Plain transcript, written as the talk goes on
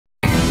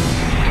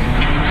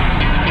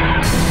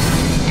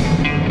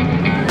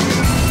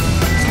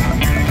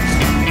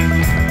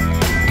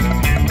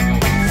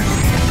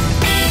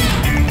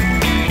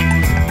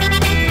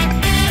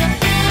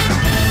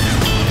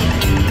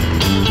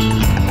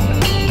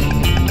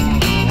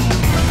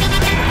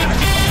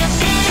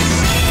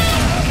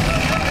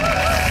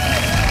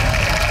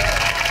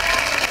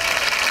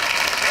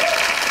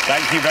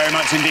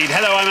much indeed.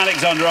 Hello, I'm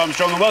Alexander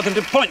Armstrong, and welcome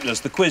to Pointless,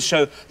 the quiz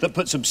show that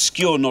puts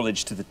obscure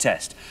knowledge to the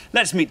test.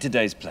 Let's meet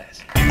today's players.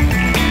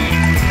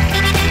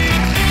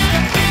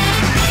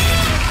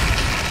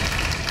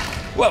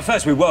 Well,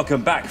 first we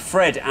welcome back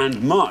Fred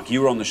and Mark.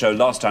 You were on the show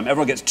last time.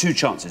 Everyone gets 2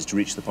 chances to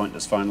reach the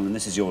Pointless final, and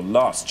this is your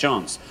last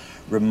chance.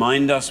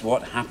 Remind us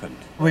what happened.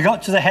 We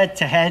got to the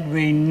head-to-head.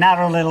 We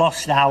narrowly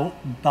lost out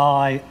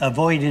by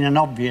avoiding an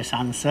obvious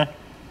answer,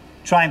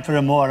 trying for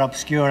a more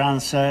obscure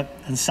answer,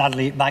 and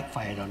sadly it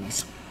backfired on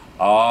us.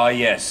 Ah,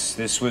 yes.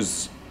 This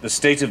was the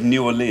state of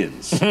New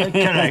Orleans.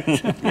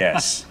 Correct.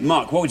 Yes.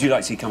 Mark, what would you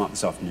like to see come up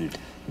this afternoon?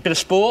 A bit of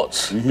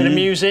sport, bit of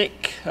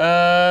music.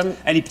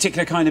 Any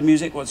particular kind of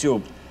music? What's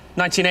your...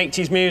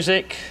 1980s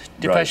music,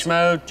 Depeche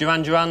Mode,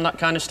 Duran Duran, that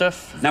kind of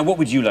stuff. Now, what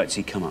would you like to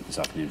see come up this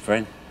afternoon,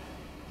 Fred?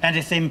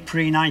 Anything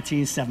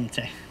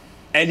pre-1970.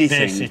 Anything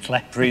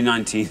basically.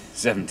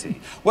 Pre-1970.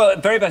 Well,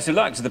 very best of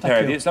luck to the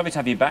pair of you. It's lovely to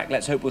have you back.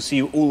 Let's hope we'll see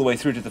you all the way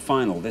through to the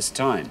final this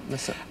time.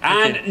 Yes, sir.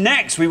 And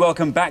next, we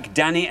welcome back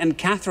Danny and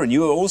Catherine.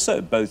 You were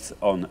also both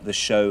on the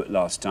show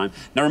last time.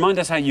 Now, remind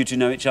us how you two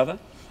know each other.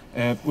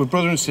 We're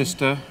brother and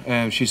sister.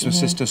 She's my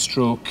sister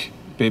stroke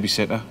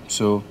babysitter,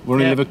 so we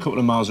only live a couple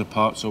of miles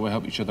apart, so we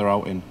help each other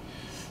out in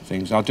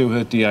things. I'll do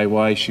her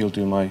DIY, she'll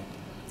do my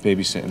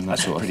babysitting, that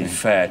sort of thing. Pretty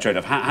fair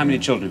trade-off. How many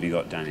children have you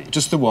got, Danny?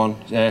 Just the one,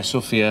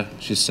 Sophia,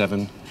 she's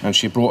 7, and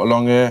she brought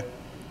along her...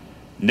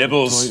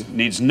 Nibbles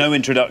needs no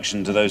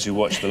introduction to those who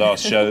watched the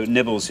last show.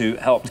 Nibbles, who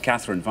helped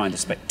Catherine find a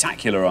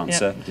spectacular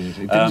answer.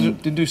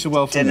 Didn't do so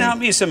well for me. Didn't help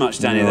me so much,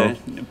 Danny, though.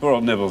 Poor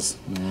old Nibbles.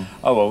 No.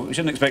 Oh, well, we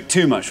shouldn't expect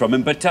too much from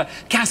him. But,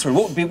 Catherine,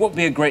 what would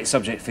be a great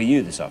subject for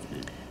you this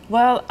afternoon?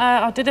 Well,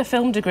 I did a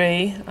film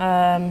degree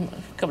a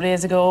couple of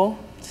years ago,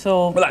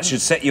 so... Well, that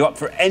should set you up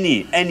for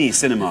any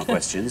cinema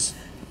questions.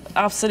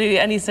 Absolutely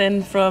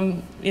anything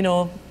from, you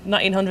know,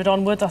 1900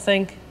 onwards, I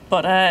think.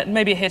 But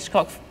maybe a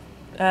Hitchcock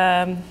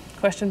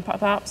question,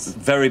 perhaps.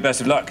 Very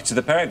best of luck to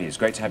the pair of you. It's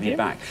great to have you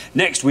back.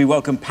 Next, we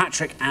welcome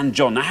Patrick and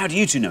John. Now, how do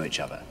you two know each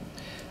other?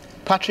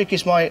 Patrick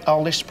is my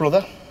oldest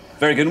brother.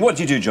 Very good. And what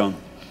do you do, John?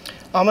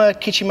 I'm a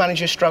kitchen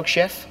manager stroke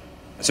chef.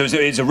 So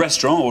it's a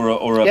restaurant or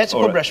a... Yeah, it's a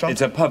pub restaurant.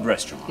 It's a pub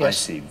restaurant, yes. I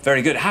see.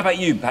 Very good. How about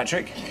you,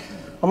 Patrick?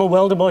 I'm a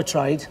welder by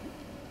trade,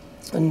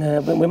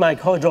 and we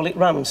make hydraulic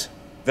rams.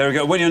 Very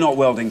good. When you're not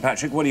welding,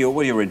 Patrick, what are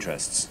your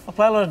interests? I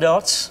play a lot of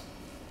darts,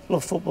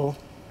 love football.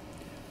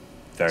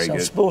 Very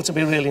good. Sport would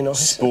be really nice.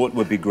 Sport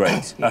would be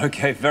great.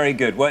 OK, very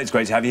good. Well, it's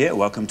great to have you here.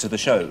 Welcome to the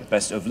show.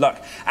 Best of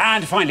luck.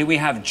 And finally, we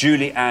have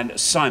Julie and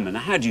Simon.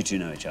 Now, how do you two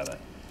know each other?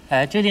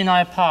 Julie and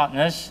I are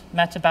partners,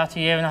 met about 1.5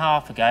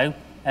 years ago.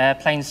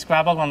 Playing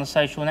Scrabble on the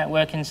social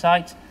networking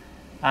site,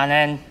 and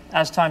then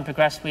as time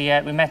progressed we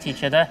met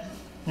each other,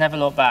 never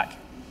looked back.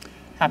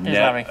 Happy as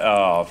Larry.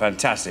 Oh,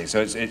 fantastic. So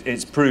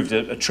it's proved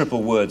a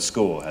triple word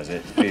score, has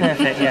it?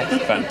 Perfect,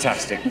 yes.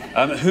 Fantastic.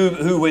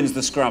 Who wins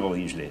the Scrabble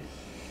usually?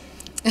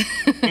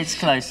 It's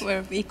close.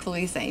 We're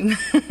equally the same.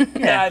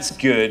 That's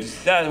good.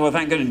 Well,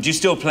 thank goodness. Do you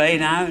still play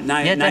now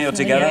you're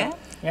together?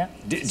 Yeah.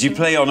 Do you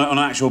play on an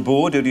actual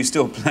board, or do you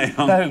still play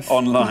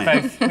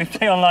online? Both. We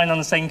play online on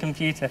the same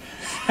computer.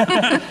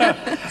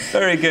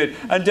 Very good.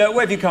 And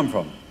where have you come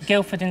from?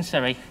 Guildford in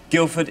Surrey.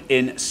 Guildford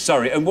in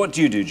Surrey. And what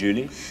do you do,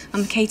 Julie?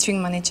 I'm a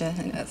catering manager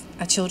at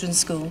a children's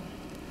school.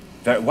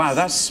 Wow,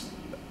 that's...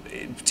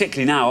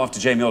 Particularly now, after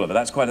Jamie Oliver,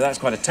 that's quite a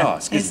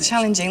task, isn't it? It's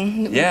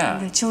challenging. Yeah.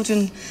 The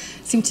children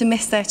seem to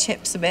miss their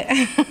chips a bit.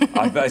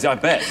 I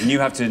bet. And you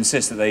have to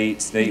insist that they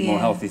eat more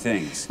healthy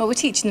things. Well, we're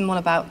teaching them all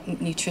about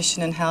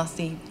nutrition and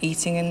healthy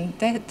eating, and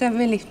they're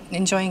really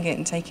enjoying it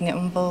and taking it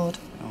on board.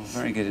 Oh,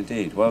 very good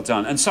indeed. Well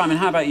done. And Simon,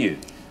 how about you?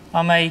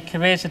 I'm a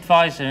careers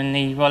advisor in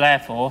the Royal Air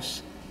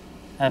Force.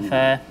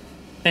 I've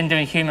been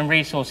doing human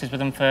resources with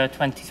them for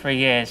 23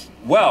 years.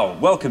 Well,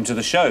 welcome to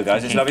the show,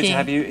 guys. It's lovely to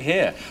have you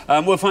here.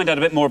 We'll find out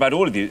a bit more about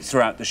all of you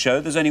throughout the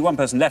show. There's only one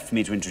person left for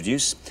me to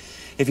introduce.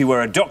 If he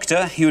were a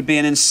doctor, he would be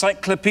an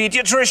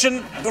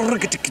encyclopediatrician.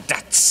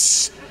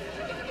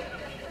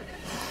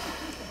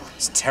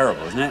 It's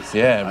terrible, isn't it?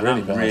 Yeah,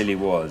 really bad. It really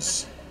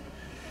was.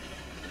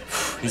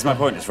 He's my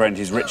pointless friend.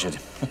 He's Richard.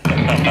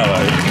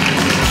 Hello.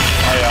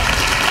 Hiya.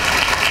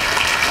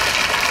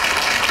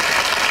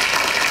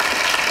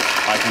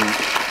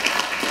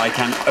 I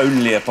can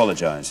only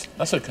apologise.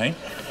 That's OK.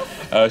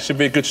 Should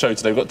be a good show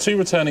today. We've got 2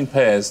 returning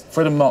pairs.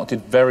 Fred and Mark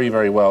did very,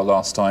 very well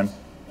last time.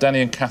 Danny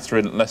and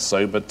Catherine less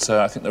so, but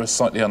I think they were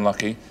slightly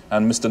unlucky.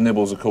 And Mr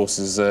Nibbles, of course,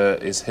 is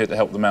here to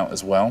help them out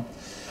as well.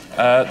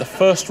 The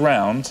first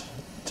round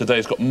today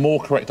has got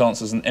more correct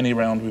answers than any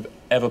round we've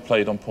ever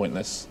played on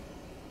Pointless,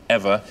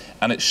 ever.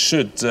 And it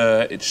should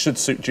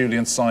suit Julie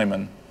and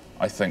Simon,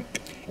 I think.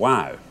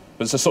 Wow.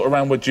 But it's a sort of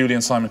round where Julie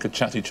and Simon could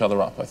chat each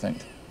other up, I think.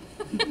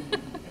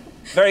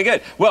 Very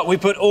good. Well, we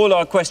put all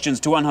our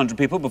questions to 100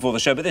 people before the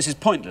show, but this is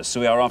pointless,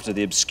 so we are after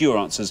the obscure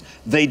answers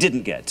they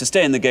didn't get. To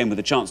stay in the game with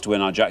a chance to win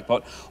our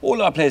jackpot,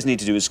 all our players need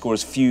to do is score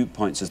as few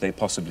points as they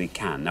possibly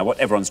can. Now, what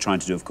everyone's trying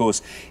to do, of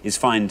course, is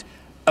find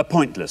a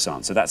pointless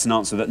answer. That's an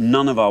answer that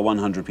none of our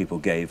 100 people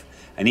gave.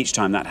 And each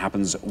time that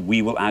happens,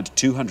 we will add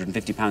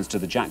 £250 to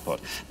the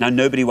jackpot. Now,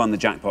 nobody won the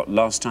jackpot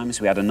last time,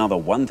 so we add another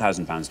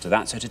 £1,000 to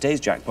that. So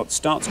today's jackpot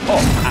starts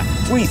off at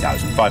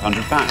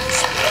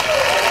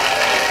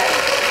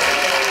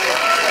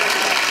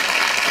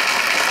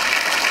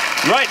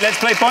 £3,500. Right, let's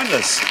play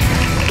Pointless.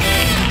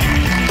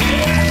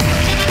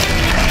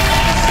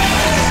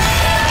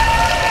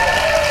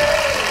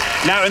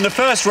 Now, in the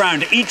first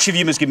round, each of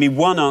you must give me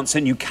one answer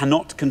and you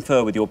cannot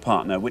confer with your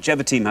partner.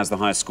 Whichever team has the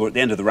highest score at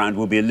the end of the round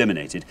will be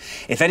eliminated.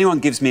 If anyone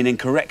gives me an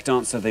incorrect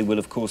answer, they will,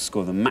 of course,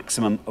 score the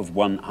maximum of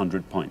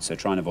 100 points, so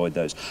try and avoid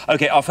those.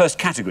 OK, our first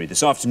category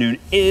this afternoon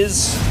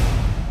is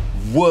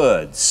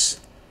words.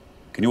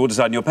 Can you all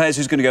decide in your pairs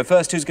who's going to go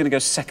first, who's going to go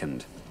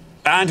second?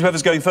 And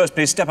whoever's going first,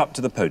 please step up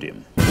to the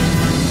podium.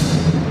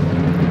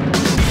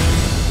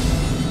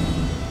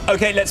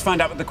 OK, let's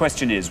find out what the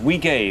question is. We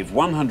gave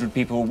 100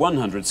 people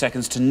 100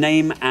 seconds to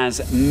name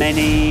as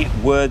many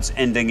words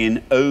ending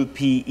in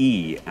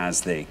OPE as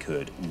they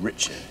could.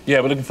 Richard? Yeah,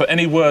 we're looking for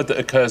any word that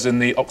occurs in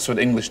the Oxford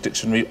English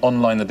Dictionary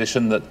online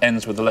edition that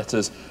ends with the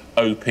letters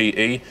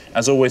OPE.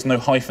 As always, no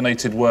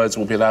hyphenated words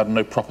will be allowed,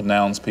 no proper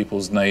nouns,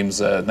 people's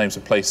names, names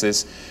of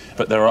places.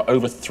 But there are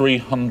over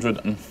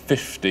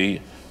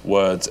 350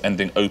 words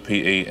ending OPE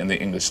in the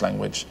English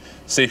language.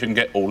 See if you can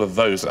get all of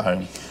those at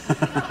home.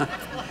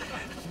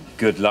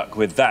 Good luck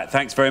with that.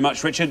 Thanks very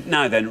much, Richard.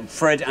 Now then,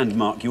 Fred and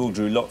Mark, you all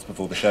drew lots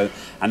before the show,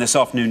 and this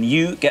afternoon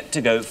you get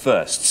to go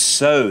first.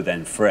 So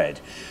then, Fred.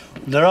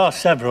 There are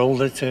several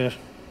that are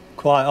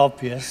quite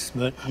obvious,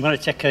 but I'm going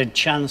to take a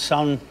chance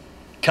on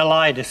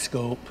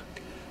kaleidoscope.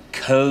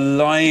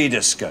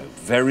 Kaleidoscope.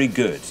 Very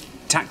good.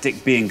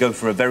 Tactic being go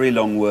for a very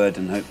long word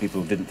and hope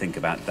people didn't think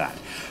about that.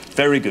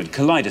 Very good.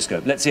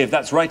 Kaleidoscope. Let's see if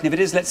that's right, and if it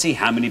is, let's see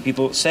how many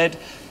people said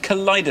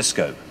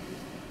kaleidoscope.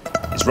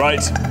 It's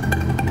right.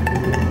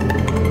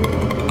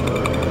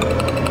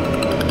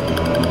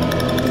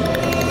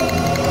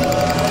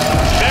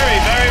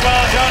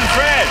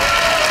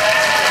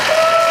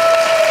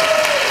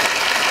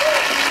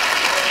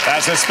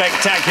 That's a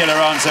spectacular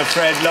answer,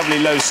 Fred. Lovely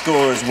low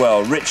score as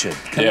well. Richard?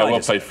 Yeah, well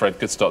played, Fred.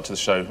 Good start to the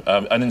show.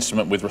 An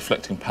instrument with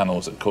reflecting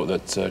panels that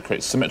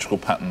creates symmetrical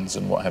patterns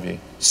and what have you.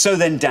 So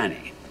then,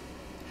 Danny.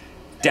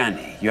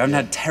 Danny, you haven't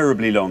had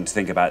terribly long to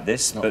think about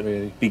this, Not but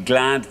really. Be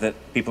glad that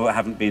people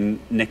haven't been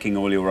nicking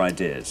all your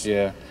ideas.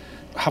 Yeah.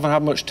 I haven't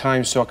had much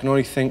time, so I can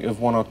only think of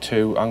one or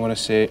two. I'm going to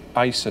say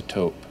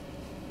isotope.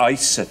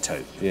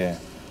 Isotope? Yeah.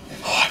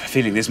 Oh, I have a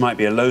feeling this might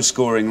be a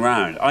low-scoring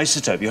round.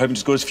 Isotope, you're hoping to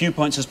score as few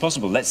points as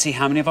possible. Let's see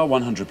how many of our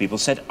 100 people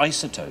said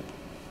isotope.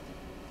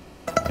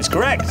 It's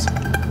correct.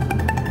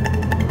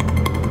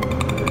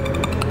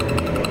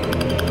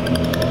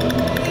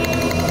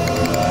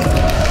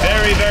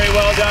 Very, very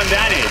well done,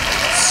 Danny.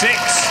 6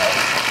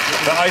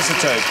 for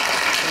isotope.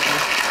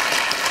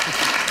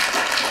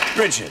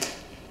 Richard?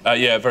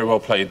 Yeah, very well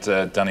played,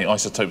 Danny.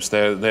 Isotopes,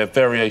 they're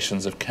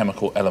variations of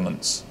chemical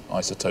elements,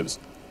 isotopes.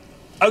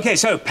 OK,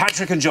 so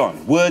Patrick and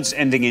John, words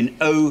ending in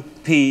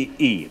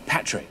OPE.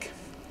 Patrick?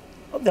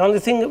 The only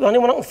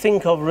one I can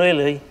think of,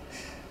 really,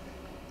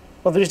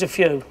 well, there is a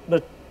few,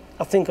 but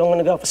I think I'm going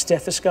to go for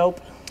stethoscope.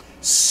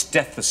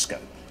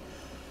 Stethoscope.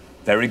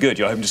 Very good.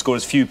 You're hoping to score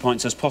as few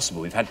points as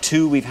possible. We've had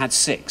 2, we've had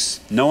 6.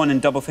 No one in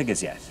double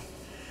figures yet.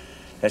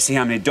 Let's see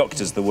how many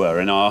doctors there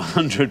were in our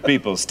 100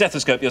 people.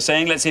 Stethoscope, you're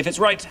saying. Let's see if it's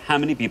right. How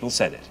many people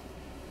said it?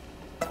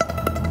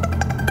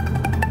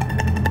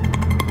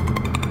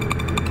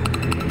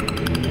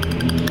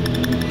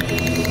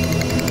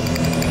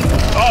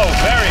 Oh,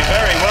 very,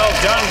 very well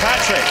done,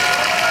 Patrick.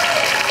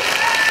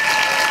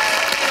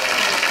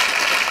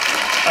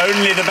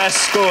 Only the best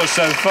score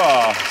so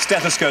far.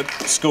 Stethoscope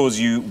scores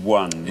you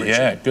 1. Richard.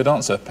 Yeah, good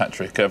answer,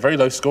 Patrick. Very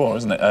low score,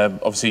 isn't it?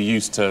 Obviously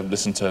used to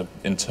listen to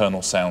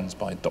internal sounds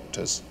by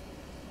doctors.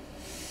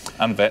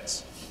 And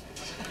vets.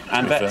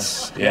 And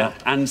vets, yeah.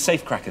 And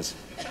safecrackers.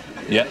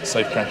 Yeah,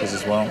 safecrackers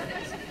as well.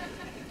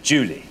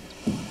 Julie,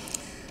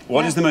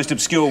 what is the most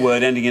obscure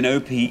word ending in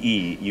OPE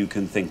you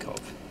can think of?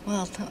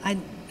 Well,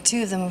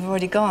 2 of them have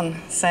already gone,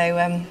 so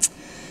I'm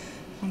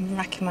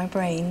racking my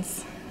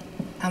brains.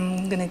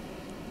 I'm going to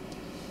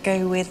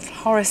go with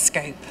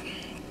horoscope.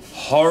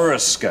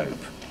 Horoscope.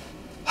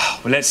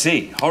 Well, let's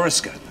see.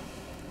 Horoscope.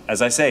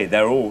 As I say,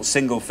 they're all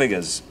single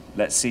figures.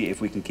 Let's see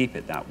if we can keep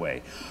it that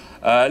way.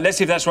 Let's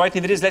see if that's right.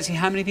 If it is, let's see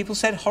how many people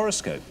said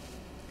horoscope.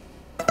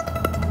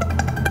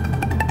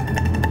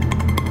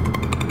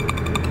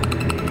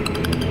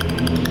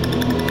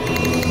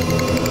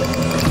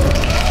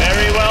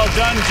 Very well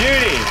done,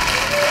 Judy.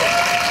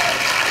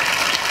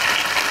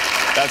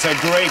 That's a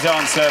great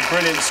answer.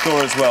 Brilliant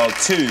score as well.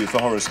 2 for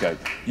horoscope.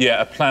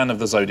 Yeah, a plan of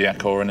the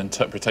zodiac or an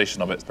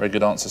interpretation of it. Very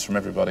good answers from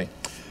everybody.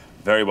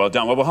 Very well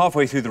done. Well, we're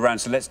halfway through the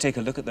round, so let's take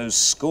a look at those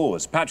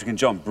scores. Patrick and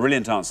John,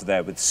 brilliant answer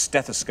there with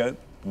stethoscope,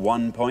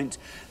 1 point.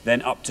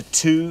 Then up to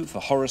 2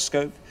 for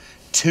horoscope.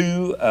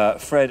 2,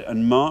 Fred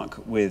and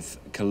Mark with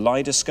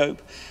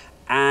kaleidoscope.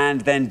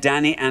 And then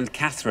Danny and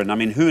Catherine. I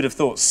mean, who would have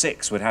thought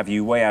 6 would have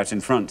you way out in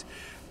front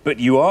But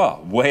you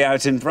are way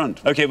out in front.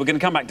 OK, we're going to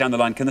come back down the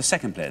line. Can the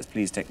second players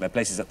please take their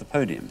places at the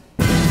podium?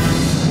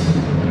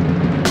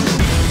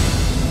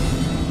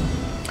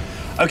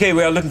 OK,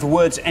 we are looking for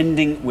words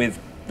ending with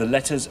the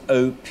letters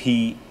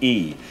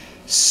O-P-E.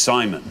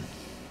 Simon.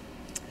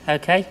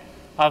 OK,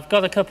 I've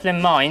got a couple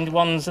in mind.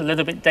 One's a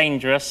little bit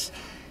dangerous,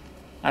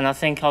 and I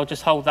think I'll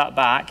just hold that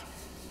back.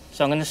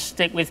 So I'm going to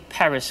stick with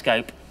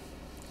periscope.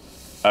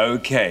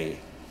 OK.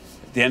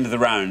 At the end of the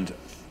round,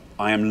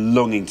 I am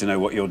longing to know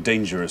what your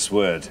dangerous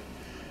word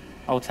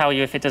I'll tell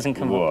you if it doesn't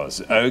come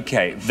was.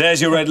 OK.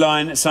 There's your red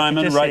line,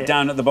 Simon, right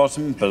down at the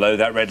bottom. Below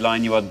that red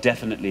line, you are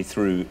definitely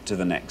through to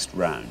the next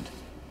round.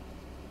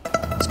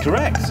 That's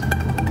correct.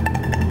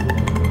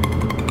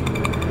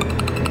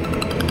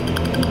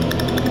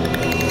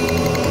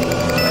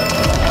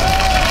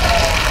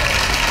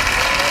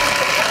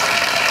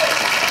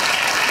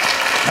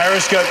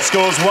 Periscope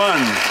scores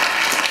 1.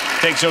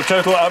 Takes your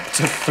total up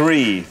to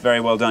 3. Very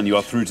well done. You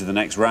are through to the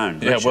next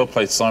round. Yeah, well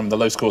played, Simon. The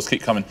low scores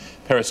keep coming.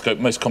 Periscope,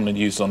 most commonly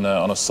used on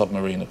a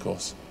submarine, of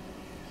course.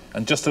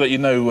 And just to let you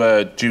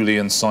know, Julie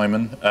and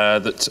Simon,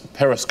 that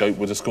Periscope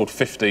would have scored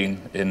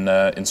 15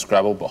 in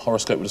Scrabble, but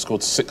Horoscope would have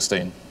scored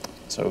 16.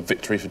 So a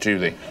victory for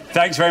Julie.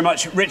 Thanks very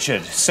much,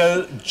 Richard.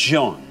 So,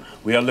 John,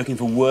 we are looking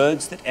for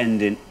words that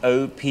end in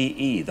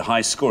O-P-E. The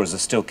high scorers are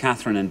still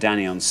Catherine and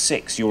Danny on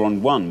 6. You're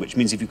on 1, which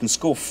means if you can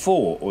score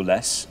 4 or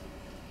less,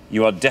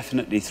 you are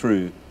definitely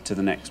through to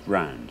the next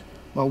round.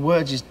 Well,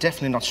 words is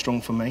definitely not strong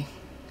for me.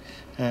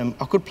 I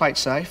could play it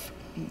safe,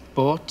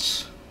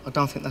 but I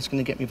don't think that's going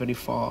to get me very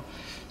far.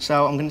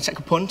 So I'm going to take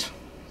a punt.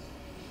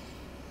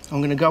 I'm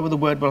going to go with the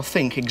word what I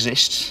think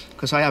exists,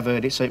 because I have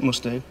heard it, so it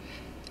must do.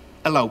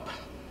 Elope.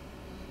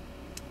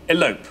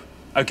 Elope.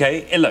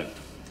 OK, elope.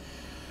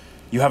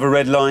 You have a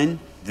red line.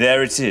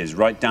 There it is,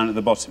 right down at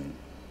the bottom.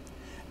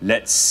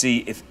 Let's see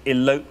if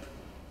elope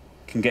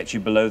can get you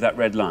below that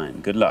red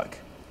line. Good luck.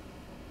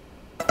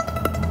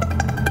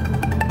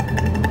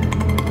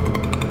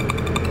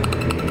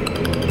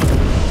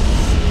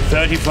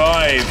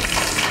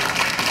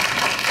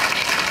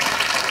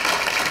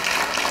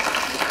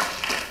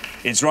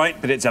 It's right,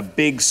 but it's a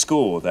big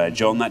score there,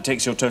 John. That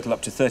takes your total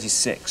up to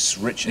 36.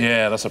 Richard?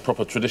 Yeah, that's a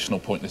proper traditional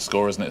pointless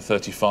score, isn't it?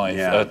 35.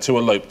 Yeah. To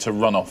elope, to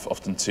run off,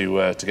 often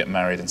to get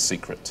married in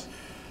secret.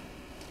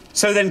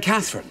 So then,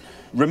 Catherine,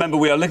 remember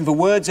we are looking for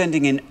words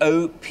ending in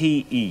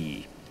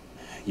O-P-E.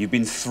 You've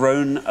been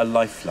thrown a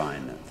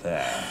lifeline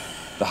there.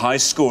 The high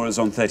scorers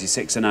on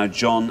 36 are now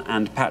John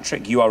and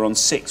Patrick. You are on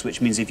 6,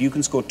 which means if you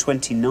can score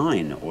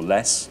 29 or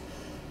less,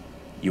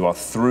 you are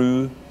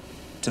through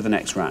to the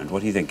next round.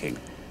 What are you thinking?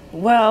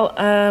 Well,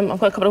 I've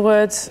got a couple of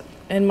words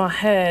in my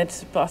head,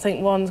 but I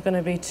think one's going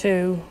to be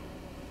too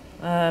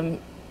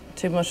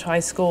much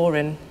high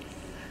scoring.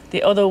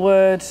 The other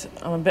word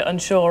I'm a bit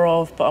unsure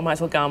of, but I might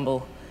as well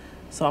gamble.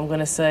 So I'm going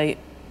to say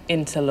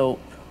interlope.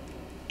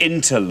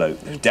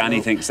 Interlope.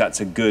 Danny thinks that's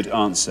a good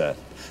answer.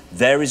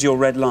 There is your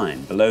red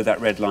line. Below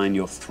that red line,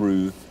 you're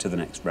through to the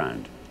next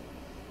round.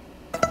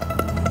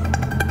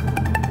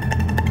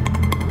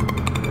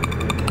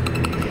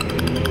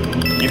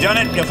 You've done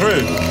it. You're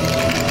through.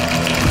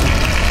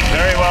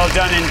 Very well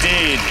done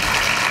indeed.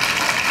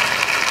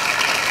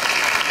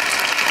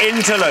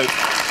 Interlope.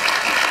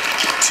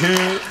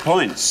 2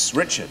 points.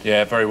 Richard?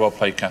 Yeah, very well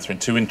played, Catherine.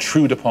 To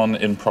intrude upon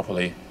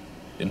improperly.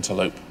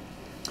 Interlope.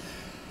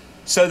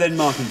 So then,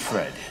 Mark and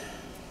Fred.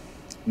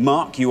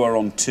 Mark, you are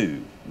on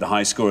 2. The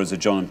high scorers are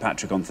John and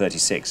Patrick on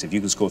 36. If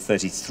you can score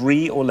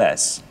 33 or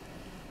less,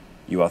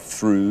 you are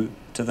through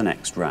to the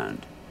next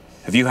round.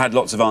 Have you had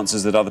lots of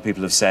answers that other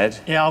people have said?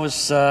 Yeah, I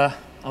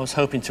was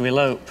hoping to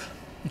elope,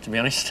 to be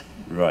honest.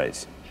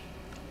 Right.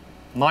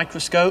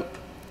 Microscope.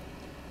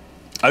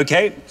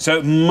 OK,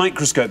 so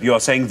microscope, you are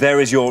saying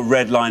there is your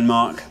red line,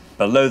 Mark.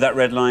 Below that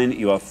red line,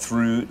 you are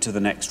through to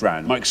the next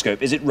round.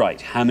 Microscope, is it right?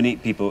 How many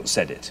people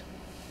said it?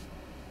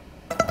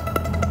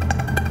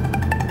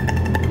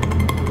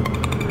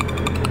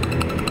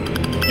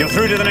 You're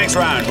through to the next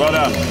round. Well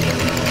done. 2,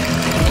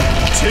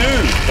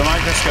 the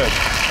microscope.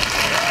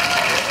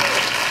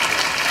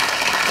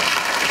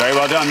 Very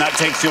well done. That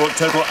takes your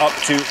total up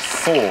to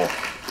 4.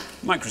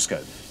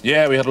 Microscope.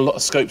 Yeah, we had a lot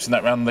of scopes in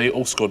that round. They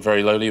all scored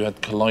very lowly. We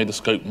had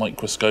kaleidoscope,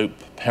 microscope,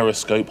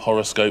 periscope,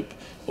 horoscope,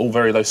 all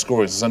very low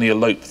scorers. There's only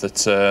elope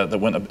that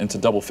went up into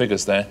double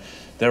figures there.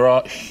 There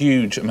are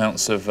huge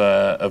amounts of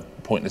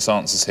pointless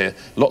answers here.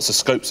 Lots of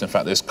scopes, in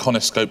fact. There's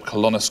coniscope,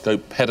 colonoscope,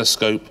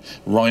 pedoscope,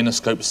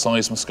 rhinoscope,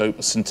 seismoscope,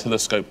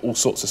 scintilloscope, all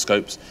sorts of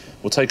scopes.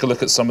 We'll take a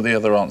look at some of the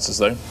other answers,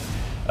 though.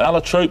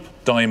 Allotrope,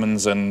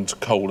 diamonds and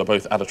coal are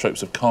both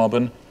allotropes of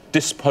carbon.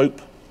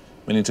 Dispope,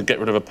 we need to get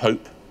rid of a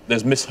pope.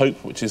 There's mishope,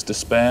 which is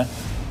despair.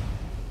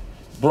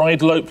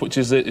 Bridelope, which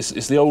is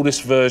the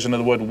oldest version of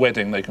the word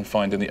wedding they can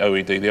find in the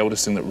OED, the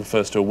oldest thing that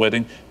refers to a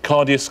wedding.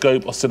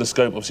 Cardioscope,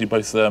 oscilloscope, obviously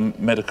both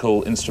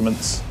medical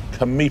instruments.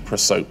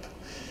 Chemiprosope,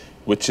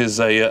 which is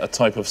a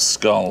type of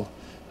skull.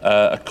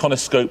 A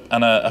coniscope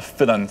and a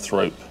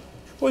philanthrope.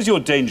 What was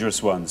your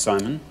dangerous one,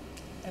 Simon?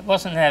 It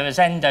wasn't there, it was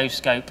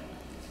endoscope.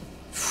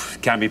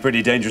 Can be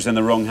pretty dangerous in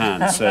the wrong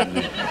hands,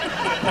 certainly.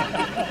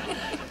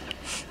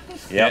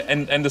 Yeah,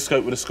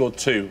 endoscope would have scored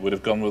 2. Would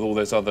have gone with all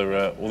those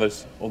other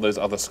all those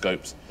other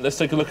scopes. Let's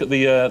take a look at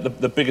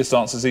the biggest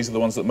answers. These are the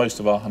ones that most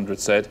of our 100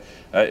 said.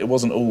 It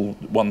wasn't all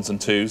 1s and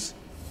 2s.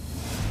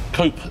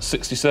 Cope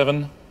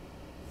 67,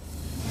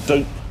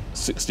 Dope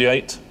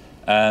 68,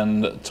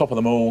 and top of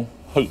them all,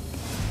 Hope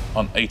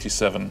on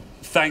 87.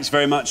 Thanks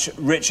very much,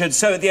 Richard.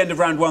 So at the end of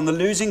round 1, the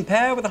losing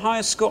pair with the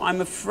highest score,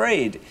 I'm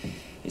afraid,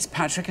 is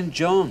Patrick and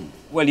John.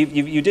 Well,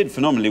 you did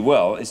phenomenally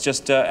well. It's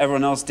just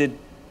everyone else did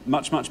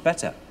much, much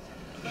better.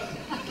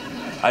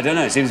 I don't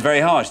know, it seems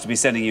very harsh to be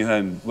sending you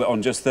home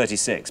on just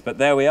 36, but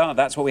there we are.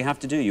 That's what we have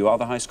to do. You are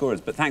the high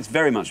scorers. But thanks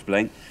very much for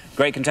playing.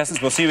 Great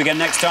contestants. We'll see you again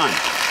next time.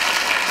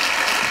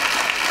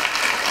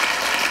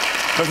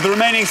 But for the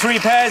remaining 3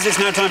 pairs, it's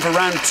now time for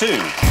round 2.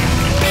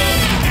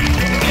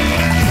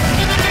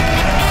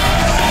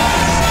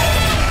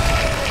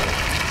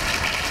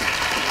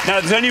 Now,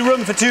 there's only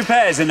room for 2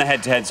 pairs in the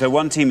head-to-head, so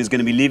one team is going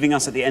to be leaving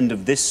us at the end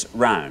of this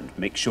round.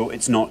 Make sure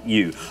it's not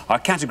you. Our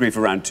category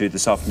for round 2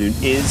 this afternoon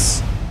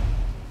is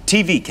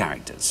TV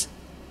characters.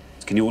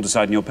 Can you all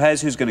decide in your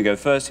pairs who's going to go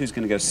first, who's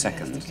going to go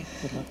second?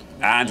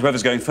 And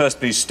whoever's going first,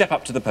 please step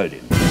up to the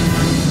podium.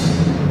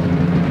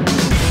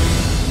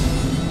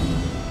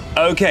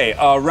 OK,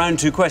 our round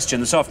 2 question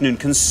this afternoon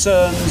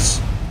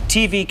concerns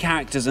TV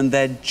characters and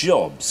their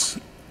jobs.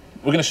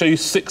 We're going to show you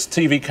 6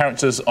 TV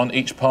characters on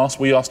each pass.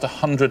 We asked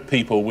 100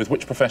 people with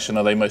which profession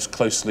are they most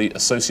closely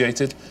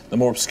associated. The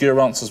more obscure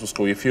answers will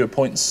score you fewer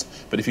points,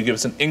 but if you give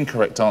us an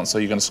incorrect answer,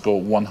 you're going to score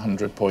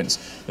 100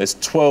 points. There's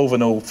 12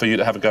 in all for you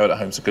to have a go at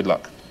home, so good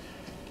luck.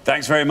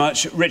 Thanks very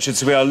much, Richard.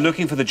 So we are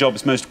looking for the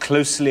jobs most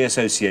closely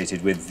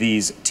associated with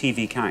these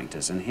TV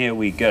characters, and here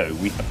we go.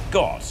 We have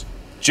got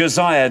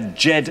Josiah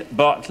Jed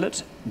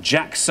Bartlett,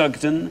 Jack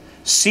Sugden,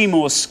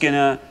 Seymour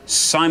Skinner,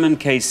 Simon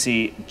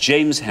Casey,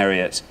 James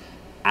Herriot,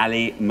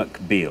 Ali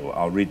McBeal.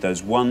 I'll read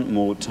those one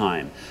more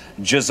time.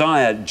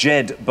 Josiah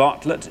Jed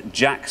Bartlett,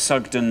 Jack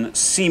Sugden,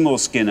 Seymour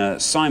Skinner,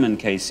 Simon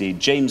Casey,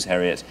 James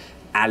Herriot,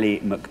 Ali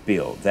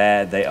McBeal.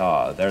 There they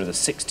are. There are the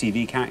 6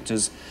 TV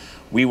characters.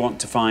 We want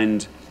to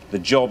find the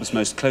jobs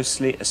most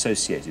closely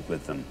associated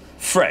with them.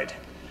 Fred.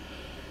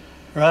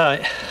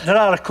 Right. There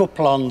are a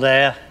couple on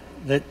there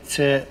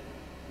that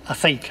I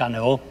think I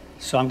know,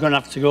 so I'm going to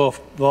have to go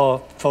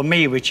for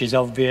me, which is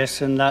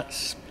obvious, and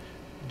that's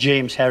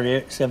James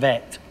Herriot's a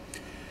vet.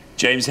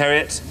 James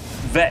Herriot,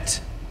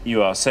 vet,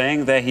 you are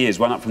saying. There he is,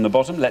 one up from the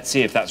bottom. Let's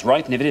see if that's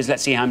right, and if it is,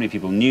 let's see how many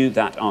people knew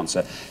that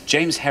answer.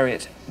 James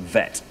Herriot,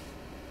 vet.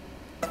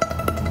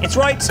 It's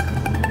right.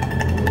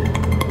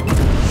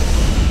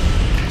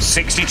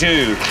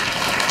 62.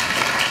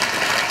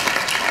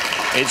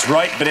 It's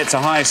right, but it's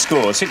a high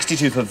score.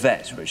 62 for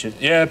vet, Richard.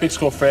 Yeah, big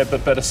score, Fred,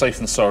 but better safe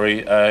than sorry.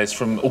 It's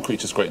from All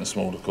Creatures Great and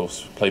Small, of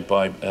course, played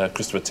by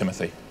Christopher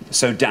Timothy.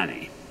 So,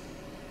 Danny.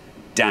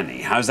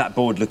 Danny, how's that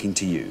board looking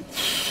to you?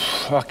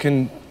 I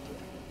reckon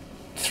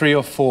 3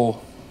 or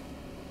 4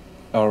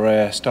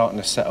 are starting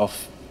to set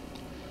off.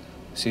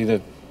 See, the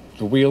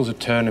wheels are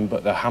turning,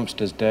 but the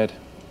hamster's dead.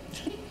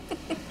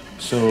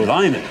 So...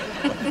 Blimey.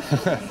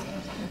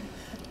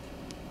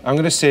 I'm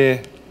going to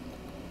say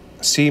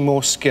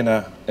Seymour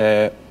Skinner,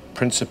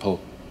 principal,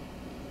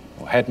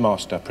 or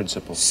headmaster,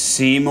 principal.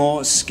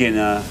 Seymour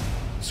Skinner,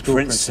 School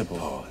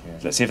principal. Yeah.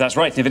 Let's see if that's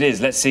right. And if it is,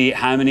 let's see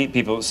how many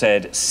people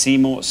said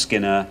Seymour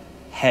Skinner,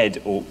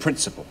 head or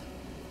principal.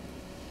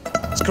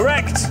 It's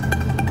correct.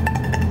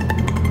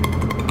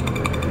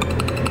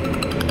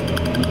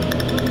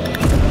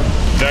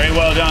 Very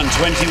well done.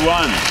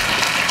 21.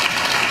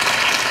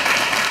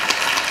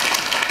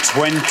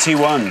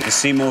 21 for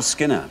Seymour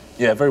Skinner.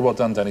 Yeah, very well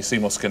done, Danny.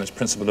 Seymour Skinner's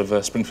principal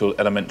of Springfield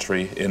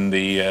Elementary in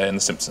The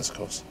Simpsons, of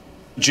course.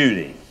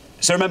 Julie.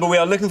 So remember, we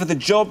are looking for the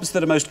jobs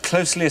that are most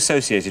closely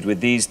associated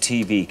with these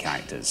TV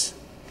characters.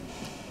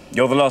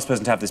 You're the last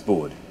person to have this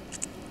board.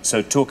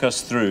 So talk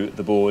us through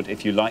the board,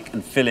 if you like,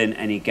 and fill in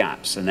any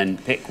gaps, and then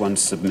pick one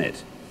to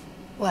submit.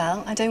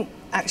 Well, I don't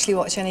actually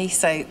watch any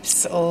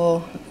soaps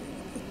or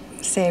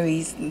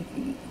series,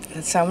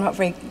 so I'm not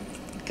very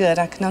good.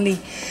 I've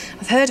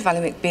heard of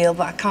Ali McBeal,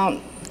 but I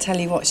can't tell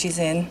you what she's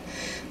in.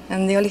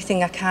 And the only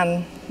thing I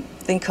can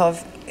think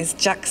of is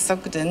Jack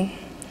Sugden.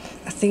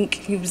 I think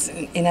he was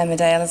in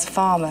Emmerdale as a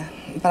farmer,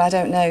 but I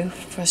don't know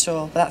for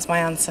sure, but that's my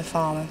answer,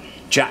 farmer.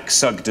 Jack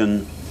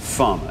Sugden,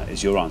 farmer,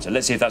 is your answer.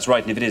 Let's see if that's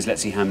right, and if it is,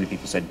 let's see how many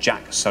people said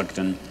Jack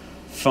Sugden,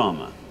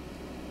 farmer.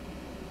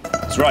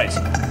 That's right.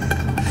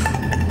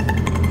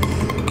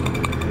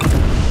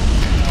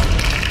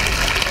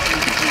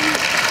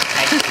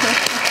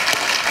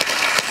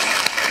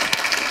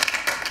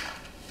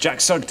 Jack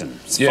Sugden,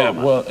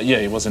 farmer. Well, yeah,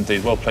 he was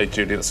indeed. Well played,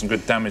 Julie. That's some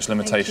good damage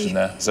limitation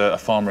there. As a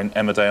farmer in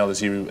Emmerdale,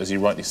 as you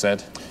rightly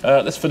said.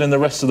 Let's fill in the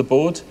rest of the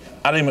board.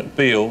 Ali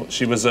McBeal,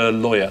 she was a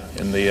lawyer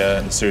in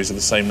the series of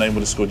the same name,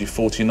 would have scored you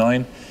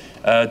 49.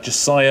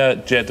 Josiah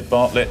Jed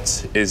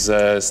Bartlett is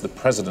the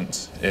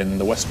president in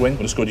The West Wing,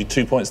 would have scored you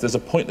 2 points. There's a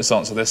pointless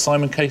answer there.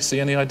 Simon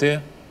Casey, any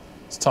idea?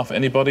 It's tough.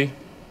 Anybody?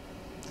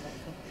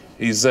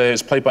 He's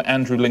played by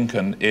Andrew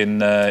Lincoln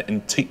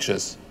in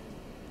Teachers.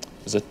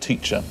 As a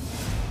teacher.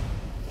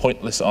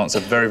 pointless answer.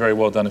 Very, very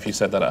well done if you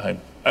said that at home.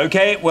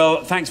 OK,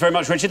 well, thanks very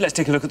much, Richard. Let's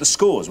take a look at the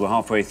scores. We're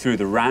halfway through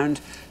the round.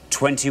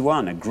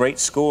 21, a great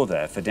score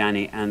there for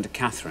Danny and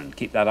Catherine.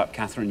 Keep that up,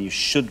 Catherine. You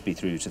should be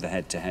through to the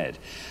head-to-head.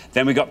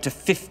 Then we got up to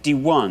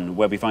 51,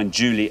 where we find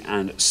Julie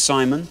and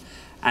Simon.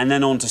 And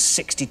then on to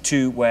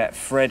 62, where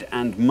Fred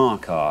and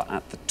Mark are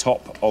at the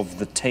top of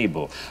the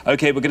table.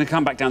 OK, we're going to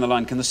come back down the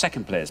line. Can the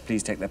second players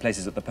please take their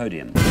places at the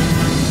podium?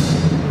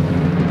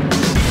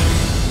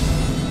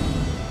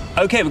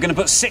 OK, we're going to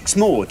put 6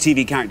 more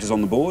TV characters on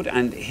the board,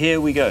 and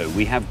here we go.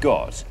 We have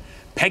got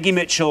Peggy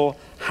Mitchell,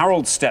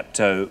 Harold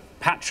Steptoe,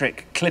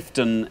 Patrick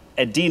Clifton,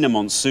 Edina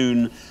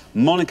Monsoon,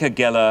 Monica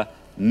Geller,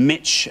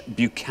 Mitch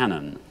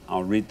Buchanan.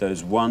 I'll read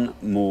those one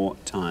more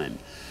time.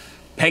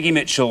 Peggy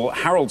Mitchell,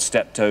 Harold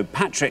Steptoe,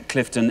 Patrick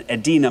Clifton,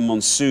 Edina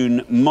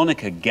Monsoon,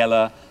 Monica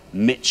Geller,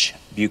 Mitch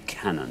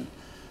Buchanan.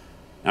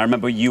 Now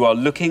remember, you are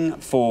looking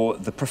for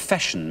the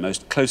profession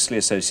most closely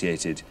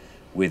associated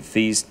with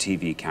these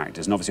TV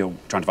characters. And obviously you're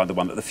trying to find the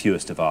one that the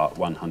fewest of our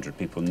 100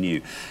 people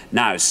knew.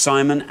 Now,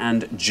 Simon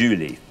and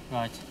Julie.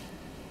 Right.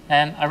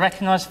 I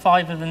recognise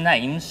 5 of the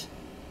names,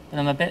 but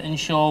I'm a bit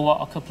unsure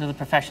what a couple of the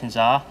professions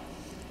are.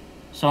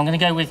 So I'm going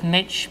to go with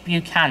Mitch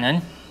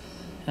Buchanan,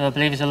 who I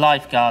believe is a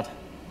lifeguard.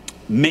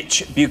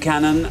 Mitch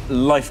Buchanan,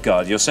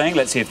 lifeguard, you're saying?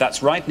 Let's see if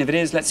that's right, and if it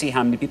is, let's see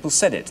how many people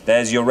said it.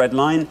 There's your red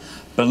line.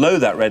 Below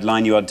that red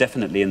line, you are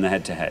definitely in the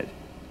head-to-head.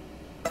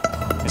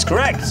 It's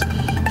correct.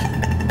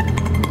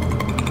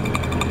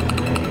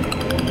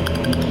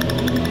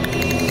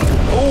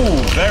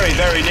 Oh, very,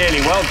 very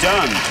nearly. Well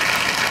done.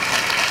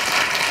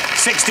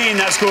 16,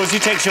 that scores you,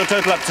 takes your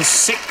total up to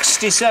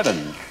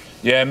 67.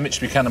 Yeah, Mitch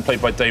Buchanan,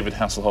 played by David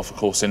Hasselhoff, of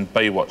course, in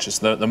Baywatch. It's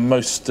the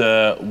most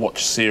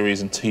watched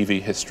series in TV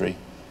history,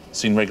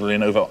 seen regularly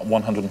in over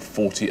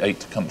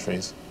 148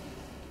 countries.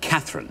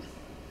 Catherine.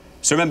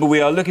 So remember,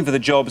 we are looking for the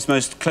jobs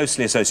most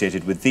closely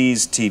associated with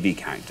these TV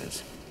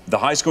characters. The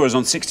high scorers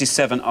on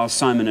 67 are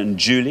Simon and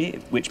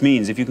Julie, which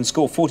means if you can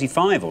score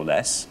 45 or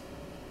less,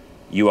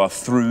 you are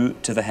through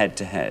to the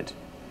head-to-head.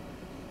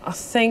 I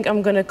think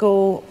I'm going to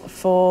go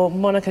for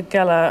Monica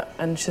Geller,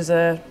 and she's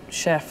a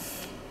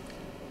chef.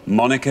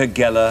 Monica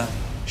Geller,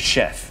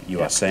 chef, you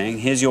are saying.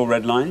 Here's your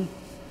red line.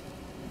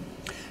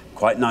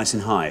 Quite nice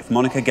and high. If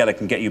Monica Geller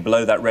can get you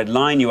below that red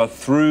line, you are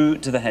through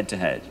to the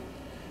head-to-head.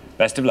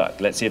 Best of luck.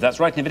 Let's see if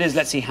that's right. And if it is,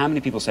 let's see how many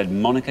people said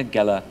Monica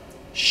Geller,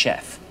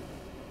 chef.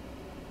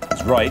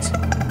 That's right.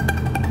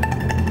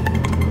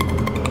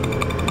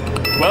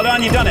 Well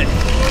done, you've done it.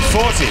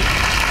 40.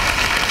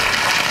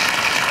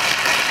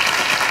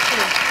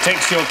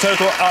 Takes your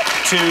total up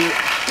to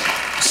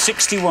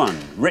 61.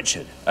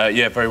 Richard.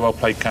 Yeah, very well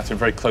played, Catherine.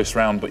 Very close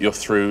round, but you're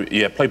through.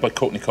 Yeah, played by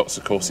Courtney Cox,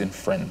 of course, in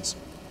Friends.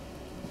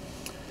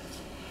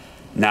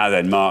 Now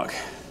then, Mark,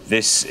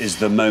 this is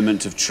the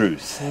moment of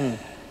truth.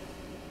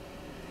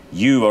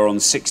 You are on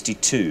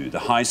 62. The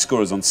high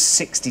scorers on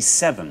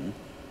 67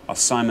 are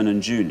Simon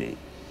and Julie.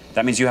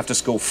 That means you have to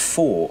score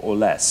 4 or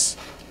less.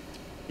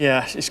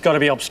 Yeah, it's got to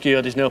be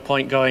obscure. There's no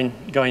point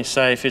going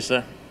safe, is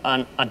there?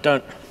 And I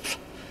don't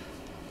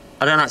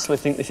actually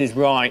think this is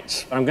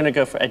right. I'm going to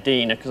go for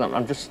Edina, because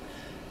I'm just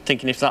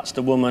thinking if that's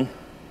the woman.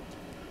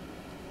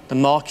 The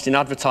marketing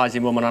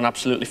advertising woman on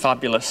Absolutely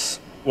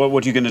Fabulous.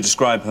 What are you going to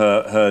describe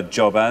her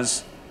job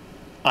as?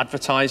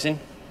 Advertising.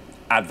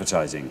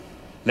 Advertising.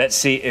 Let's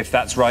see if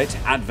that's right.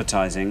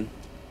 Advertising.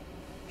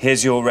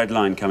 Here's your red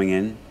line coming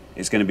in.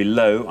 It's going to be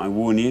low, I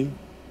warn you.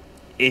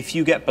 If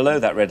you get below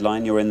that red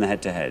line, you're in the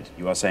head-to-head.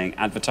 You are saying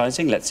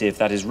advertising. Let's see if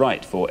that is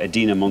right for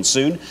Edina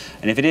Monsoon.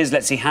 And if it is,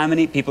 let's see how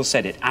many people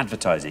said it.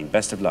 Advertising.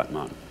 Best of luck,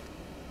 Mark.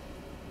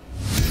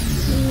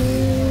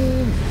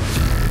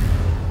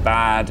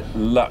 Bad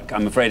luck.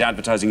 I'm afraid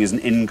advertising is an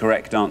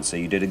incorrect answer.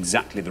 You did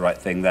exactly the right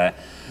thing there.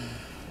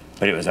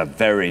 But it was a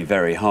very,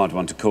 very hard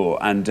one to call.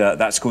 And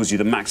that scores you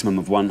the maximum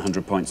of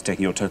 100 points,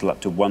 taking your total up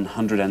to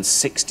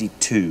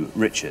 162.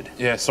 Richard.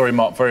 Yeah, sorry,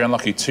 Mark, very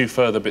unlucky. 2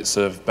 further bits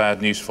of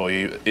bad news for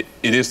you. It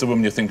is the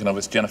woman you're thinking of.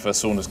 It's Jennifer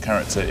Saunders'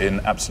 character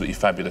in Absolutely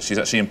Fabulous. She's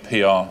actually in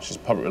PR. She's a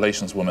public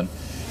relations woman.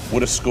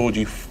 Would have scored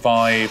you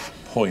 5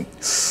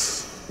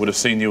 points. Would have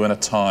seen you in a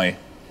tie.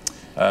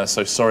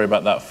 So sorry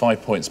about that,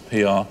 5 points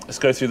PR. Let's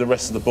go through the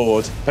rest of the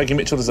board. Peggy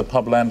Mitchell is a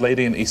pub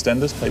landlady in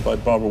EastEnders, played by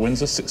Barbara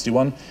Windsor,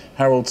 61.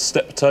 Harold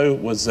Steptoe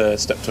was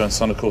Steptoe and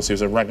Son, of course, he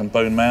was a rag and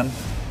bone man,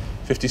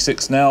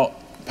 56. Now,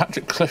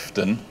 Patrick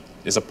Clifton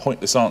is a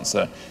pointless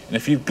answer, and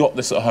if you've got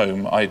this at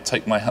home, I'd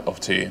take my hat off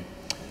to you.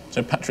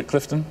 So Patrick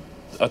Clifton,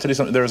 I'll tell you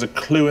something, there is a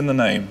clue in the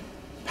name.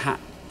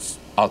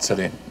 I'll tell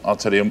you.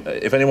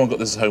 If anyone got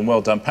this at home,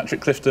 well done. Patrick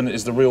Clifton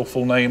is the real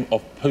full name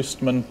of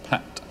Postman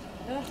Pat.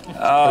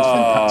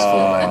 Pat's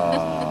full name.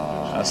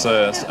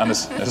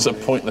 That's a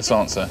pointless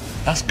answer.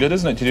 That's good,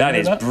 isn't it? Did you know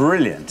that? That is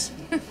brilliant.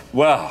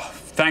 Well,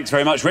 thanks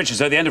very much, Richard.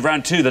 So at the end of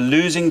round 2, the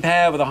losing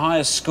pair with the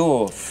highest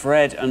score,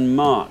 Fred and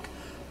Mark.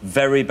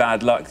 Very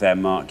bad luck there,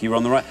 Mark. You were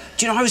on the right.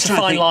 Do you know, I was trying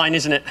to think... Fine line,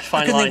 isn't it?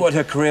 Fine line. I couldn't think what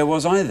her career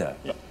was either.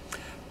 Yep.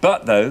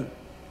 But, though,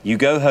 you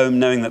go home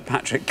knowing that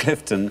Patrick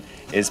Clifton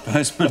is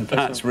Postman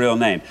Pat's real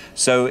name.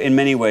 So, in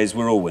many ways,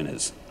 we're all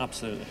winners.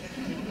 Absolutely.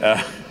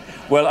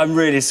 Well, I'm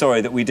really sorry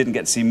that we didn't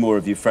get to see more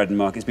of you, Fred and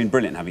Mark. It's been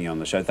brilliant having you on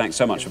the show. Thanks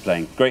so much for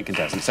playing. Great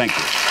contestants. Thank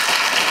you.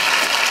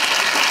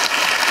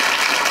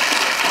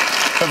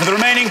 But for the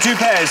remaining two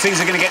pairs,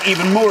 things are going to get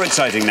even more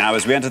exciting now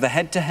as we enter the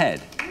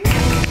head-to-head.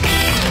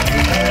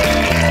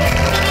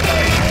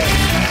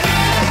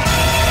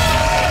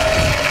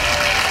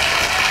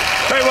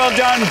 Very well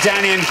done,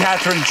 Danny and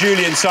Catherine,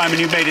 Julie and Simon.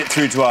 You've made it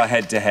through to our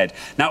head-to-head.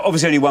 Now,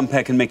 obviously, only one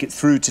pair can make it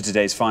through to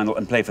today's final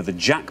and play for the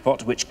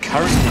jackpot, which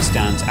currently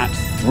stands at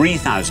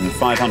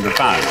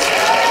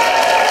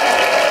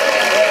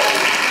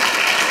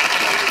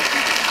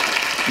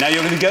 £3,500. Now,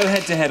 you're going to go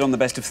head-to-head on the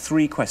best of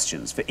 3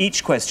 questions. For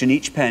each question,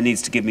 each pair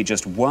needs to give me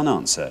just one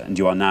answer, and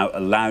you are now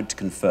allowed to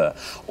confer.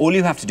 All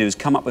you have to do is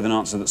come up with an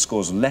answer that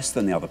scores less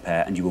than the other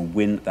pair, and you will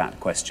win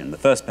that question. The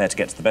first pair to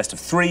get to the best of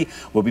 3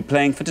 will be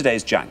playing for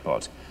today's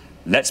jackpot.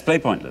 Let's play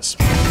Pointless.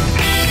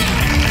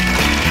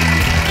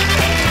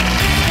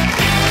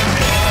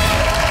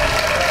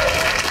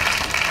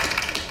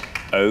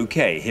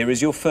 OK, here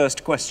is your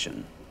first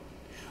question.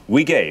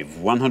 We gave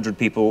 100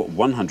 people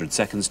 100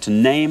 seconds to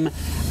name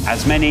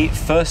as many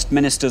First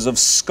Ministers of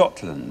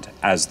Scotland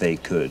as they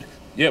could.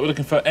 Yeah, we're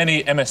looking for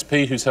any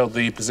MSP who's held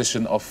the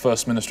position of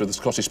First Minister of the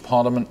Scottish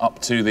Parliament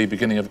up to the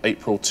beginning of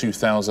April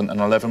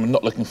 2011. We're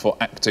not looking for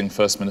acting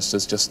First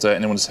Ministers, just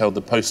anyone who's held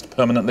the post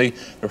permanently.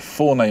 There are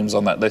 4 names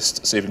on that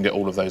list, see if you can get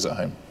all of those at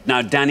home.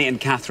 Now, Danny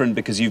and Catherine,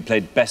 because you've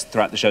played best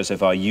throughout the show so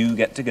far, you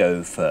get to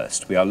go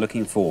first. We are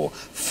looking for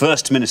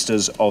First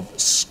Ministers of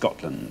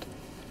Scotland.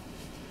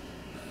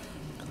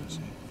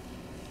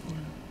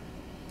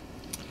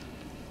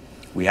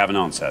 We have an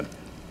answer.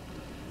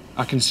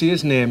 I can see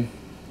his name.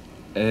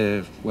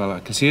 Well, I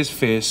can see his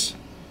face,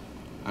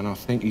 and I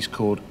think he's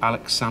called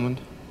Alex Salmond.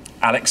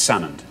 Alex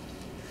Salmond.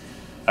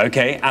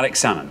 OK, Alex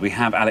Salmond. We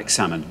have Alex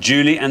Salmond.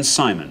 Julie and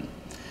Simon.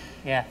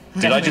 Yeah.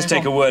 Did I just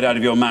take a word out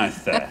of your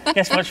mouth there?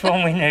 Guess which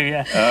one we knew,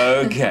 yeah.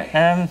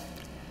 OK.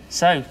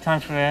 So, time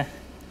for a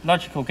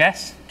logical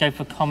guess. Go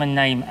for common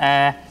name.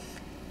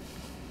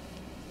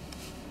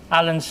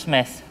 Alan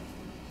Smith.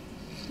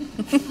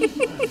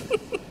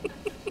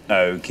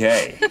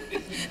 OK.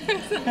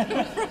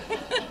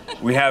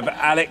 We have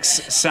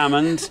Alex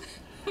Salmond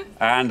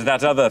and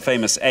that other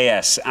famous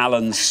AS,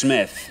 Alan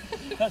Smith.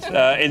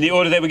 In the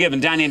order they were given,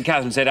 Danny and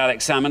Catherine said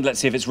Alex Salmond. Let's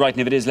see if it's right, and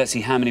if it is, let's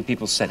see how many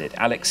people said it.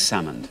 Alex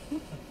Salmond.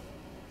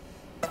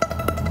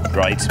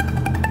 Right.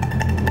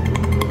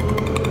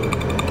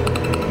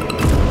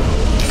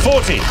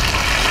 40.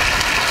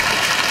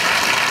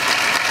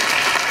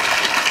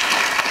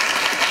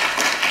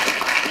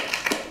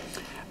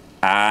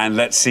 And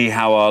let's see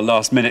how our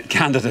last-minute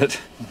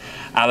candidate,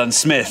 Alan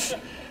Smith,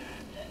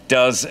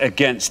 does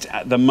against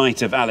the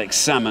might of Alex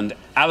Salmond.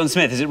 Alan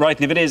Smith, is it right?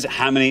 And if it is,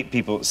 how many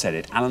people said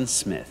it? Alan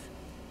Smith.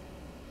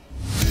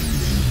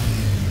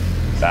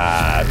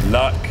 Bad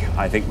luck.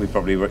 I think we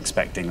probably were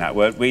expecting that,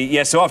 weren't we?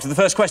 Yes, so after the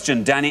first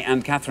question, Danny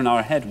and Catherine are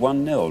ahead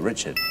 1-0.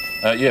 Richard.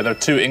 Yeah, there are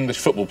 2 English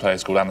football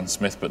players called Alan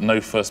Smith, but no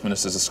First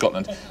Ministers of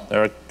Scotland.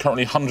 There are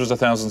currently hundreds of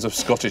thousands of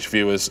Scottish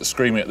viewers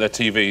screaming at their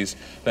TVs.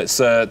 Let's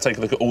take a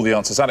look at all the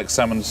answers. Alex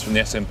Salmond from the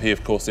SNP,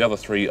 of course. The other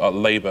 3 are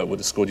Labour, would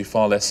have scored you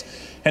far less.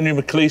 Henry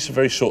McLeish,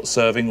 very short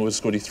serving, would have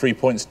scored you 3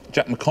 points.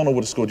 Jack McConnell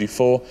would have scored you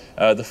 4.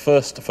 The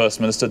First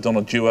Minister,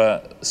 Donald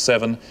Dewar,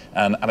 7.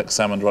 And Alex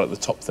Salmond right at the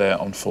top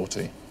there on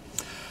 40.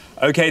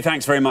 OK,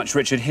 thanks very much,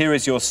 Richard. Here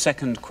is your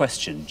second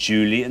question.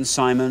 Julie and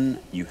Simon,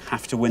 you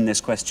have to win this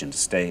question to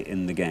stay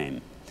in the game.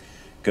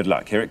 Good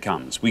luck. Here it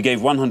comes. We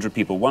gave 100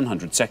 people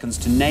 100 seconds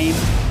to name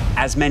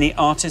as many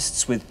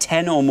artists with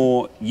 10 or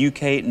more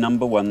UK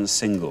 #1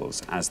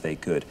 singles as they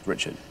could.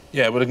 Richard.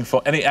 Yeah, we're looking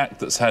for any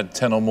act that's had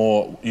 10 or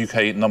more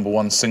UK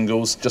 #1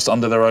 singles just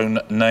under their own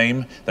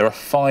name. There are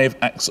 5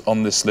 acts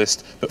on this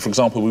list, but for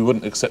example, we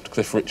wouldn't accept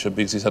Cliff Richard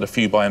because he's had a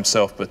few by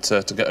himself, but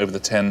to get over the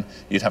 10,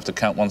 you'd have to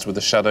count ones with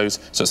the shadows.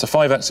 So it's the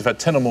 5 acts who've had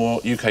 10 or more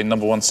UK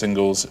 #1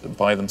 singles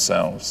by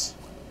themselves.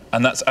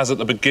 And that's as at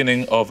the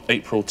beginning of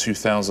April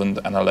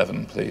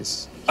 2011,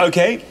 please.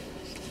 OK.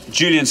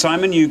 Julie and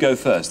Simon, you go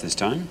first this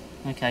time.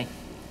 OK.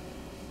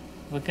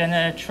 We're going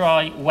to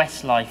try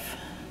Westlife.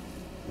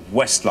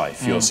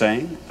 Westlife, you're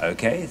saying?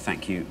 OK,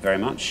 thank you very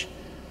much.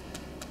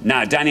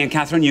 Now, Danny and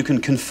Catherine, you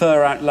can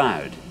confer out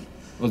loud.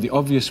 Well, the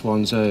obvious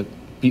ones are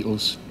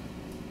Beatles.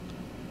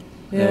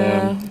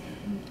 Yeah.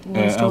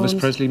 Elvis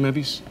Presley,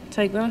 maybe.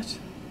 Take that.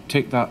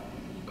 Take that.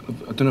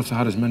 I don't know if they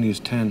had as many as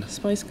 10.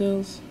 Spice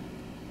Girls.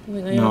 I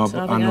think they No, had,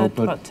 but I I know, had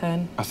but about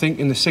 10. I think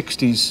in the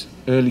 60s,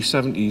 early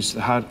 70s,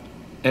 they had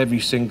every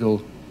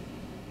single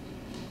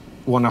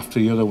one after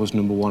the other was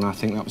 #1. I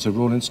think that was the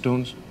Rolling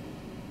Stones.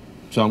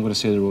 So I'm going to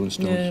say the Rolling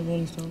Stones. Yeah,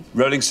 Rolling Stones.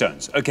 Rolling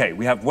Stones. OK,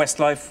 we have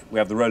Westlife, we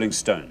have the Rolling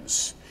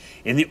Stones.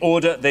 In the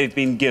order they've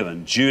been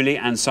given, Julie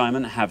and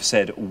Simon have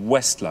said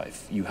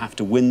Westlife. You have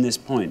to win this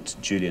point,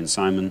 Julie and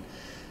Simon,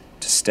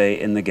 to stay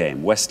in the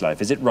game.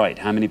 Westlife, is it right?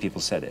 How many people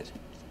said it?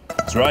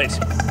 It's right.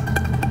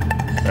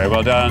 Very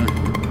well done.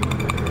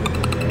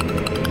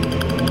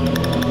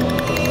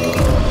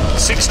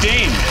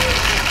 16.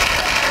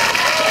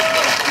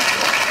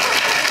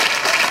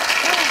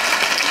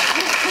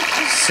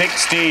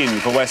 16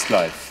 for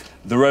Westlife.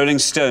 The Rolling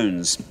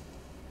Stones.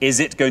 Is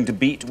it going to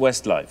beat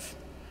Westlife?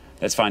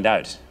 Let's find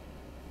out.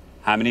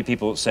 How many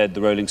people said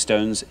the Rolling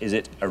Stones? Is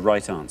it a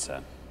right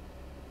answer?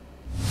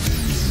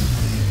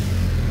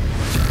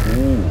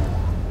 Ooh.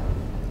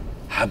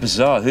 How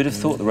bizarre. Who'd have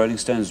thought the Rolling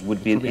Stones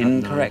would be an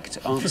incorrect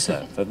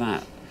answer for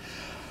that?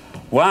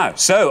 Wow.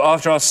 So,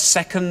 after our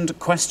second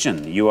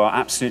question, you are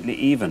absolutely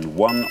even.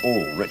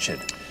 1-1,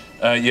 Richard.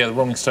 Yeah, the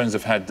Rolling Stones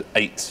have had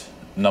 8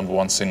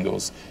 #1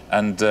 singles,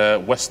 and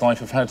Westlife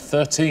have had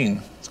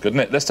 13. It's good,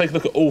 isn't it? Let's take a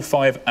look at all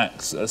 5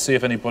 acts. Let's see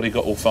if anybody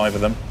got all 5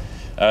 of them.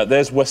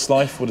 There's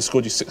Westlife, would have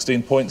scored you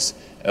 16 points.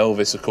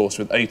 Elvis, of course,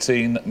 with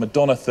 18.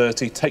 Madonna,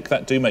 30. Take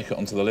That, do make it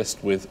onto the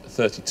list with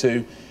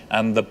 32.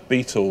 And the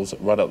Beatles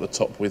right up the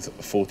top with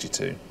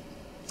 42.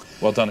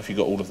 Well done if you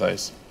got all of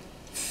those.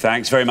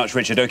 Thanks very much,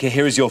 Richard. OK,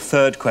 here is your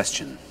third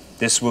question.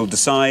 This will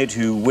decide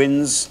who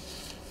wins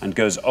and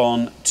goes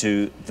on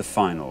to the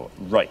final.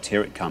 Right,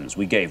 here it comes.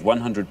 We gave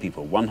 100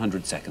 people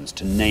 100 seconds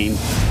to name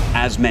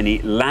as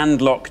many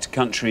landlocked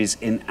countries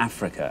in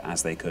Africa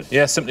as they could.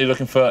 Yeah, simply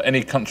looking for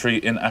any country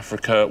in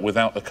Africa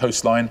without a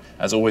coastline.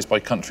 As always, by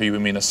country, we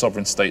mean a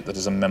sovereign state that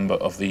is a member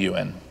of the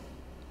UN.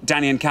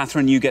 Danny and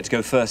Catherine, you get to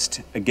go first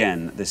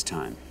again this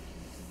time.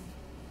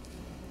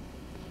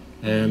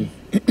 I'm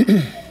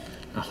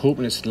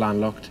hoping it's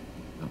landlocked.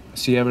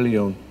 Sierra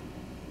Leone.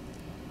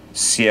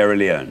 Sierra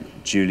Leone.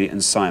 Julie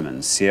and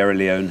Simon. Sierra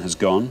Leone has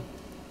gone.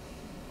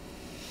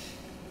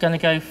 Going to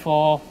go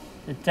for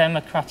the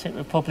Democratic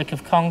Republic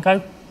of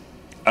Congo.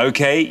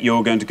 OK,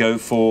 you're going to go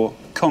for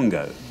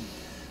Congo.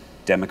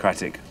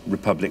 Democratic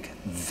Republic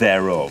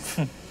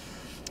thereof.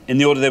 In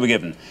the order they were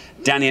given.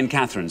 Danny and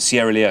Catherine,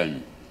 Sierra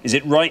Leone. Is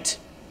it right?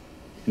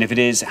 And if it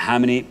is, how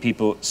many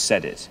people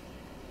said it?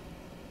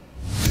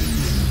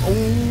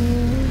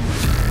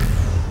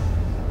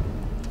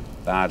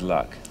 Bad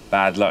luck.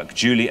 Bad luck.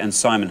 Julie and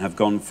Simon have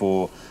gone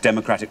for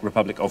Democratic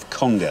Republic of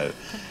Congo.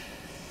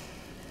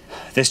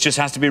 This just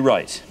has to be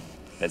right.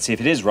 Let's see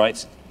if it is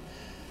right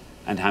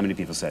and how many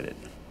people said it.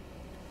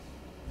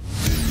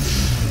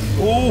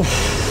 Ooh.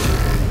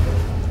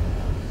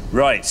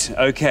 Right,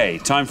 OK.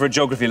 Time for a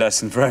geography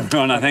lesson for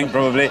everyone, I think,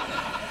 probably.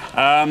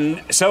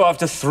 So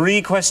after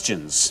 3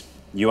 questions,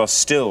 you are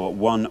still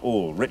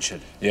 1-1.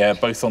 Richard? Yeah,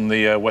 both on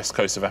the west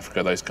coast of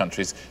Africa, those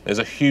countries. There's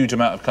a huge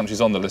amount of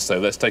countries on the list, though.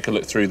 Let's take a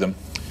look through them.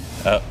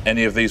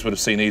 Any of these would have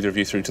seen either of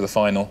you through to the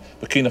final.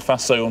 Burkina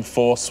Faso on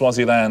 4,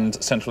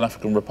 Swaziland, Central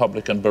African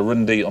Republic and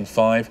Burundi on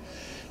 5,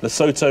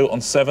 Lesotho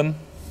on 7,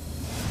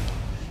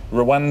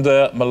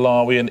 Rwanda,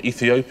 Malawi and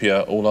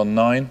Ethiopia all on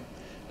 9,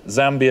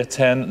 Zambia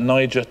 10,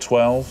 Niger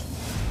 12,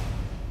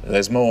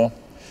 there's more,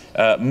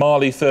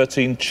 Mali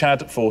 13,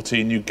 Chad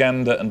 14,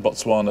 Uganda and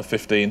Botswana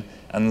 15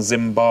 and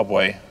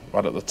Zimbabwe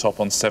right at the top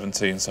on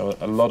 17. So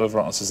a lot of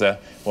right answers there.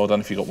 Well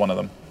done if you got one of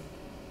them.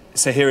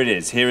 So here it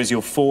is. Here is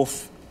your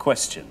 4th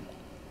question.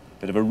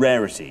 Bit of a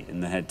rarity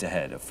in the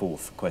head-to-head, a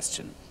 4th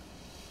question.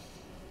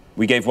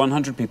 We gave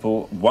 100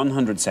 people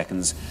 100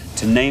 seconds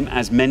to name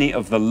as many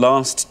of the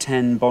last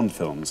 10 Bond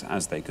films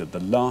as they could. The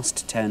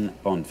last 10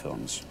 Bond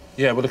films.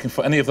 Yeah, we're looking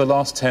for any of the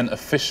last 10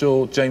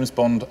 official James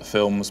Bond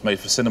films made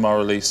for cinema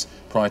release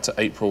prior to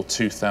April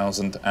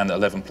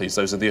 2011, please.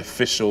 Those are the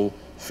official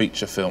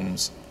feature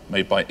films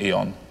made by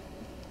Eon.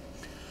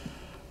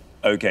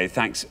 OK,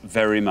 thanks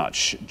very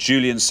much.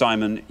 Julie and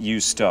Simon, you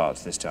start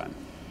this time.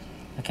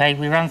 OK,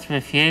 we ran through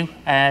a few.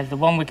 The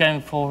one we're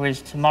going for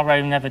is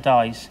Tomorrow Never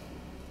Dies.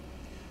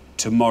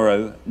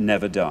 Tomorrow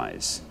Never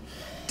Dies.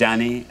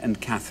 Danny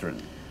and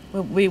Catherine.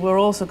 Well, we were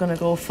also going to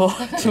go for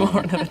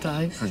Tomorrow Never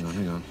Dies. Hang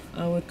on.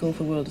 I would go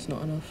for World Is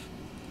Not Enough.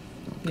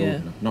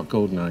 Not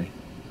Goldeneye.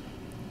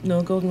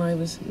 No, Goldeneye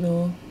was...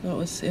 No, that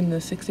was in the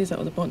 60s. That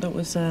was the Bond. That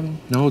was...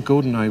 No,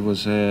 Goldeneye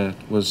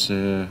was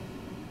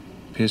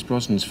Pierce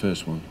Brosnan's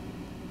first one.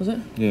 Was it?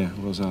 Yeah,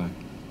 was I.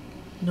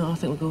 No, I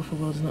think we'll go for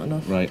World Is Not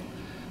Enough. Right.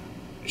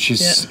 She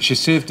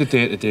saved the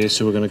day today,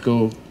 so we're going to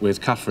go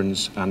with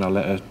Catherine's, and I'll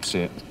let her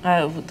say it.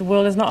 The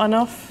World Is Not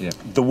Enough? Yeah.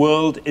 The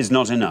World Is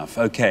Not Enough.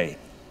 OK.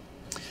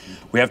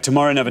 We have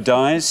Tomorrow Never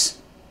Dies.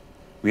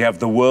 We have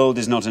The World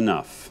Is Not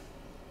Enough.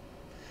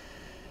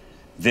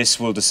 This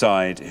will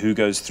decide who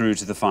goes through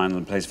to the final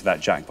and plays for that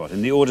jackpot.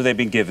 In the order they've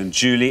been given,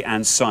 Julie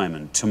and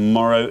Simon,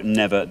 Tomorrow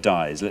Never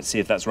Dies. Let's see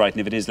if that's right, and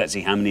if it is, let's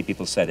see how many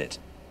people said it.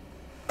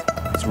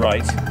 It's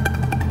right.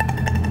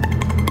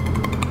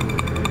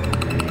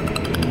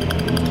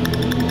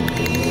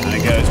 And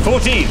it goes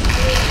 14.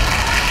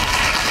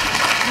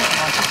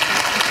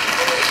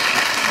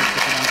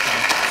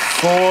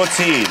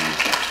 14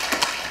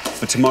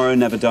 for Tomorrow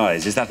Never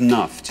Dies. Is that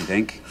enough, do you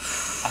think?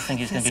 I think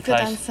it's going to be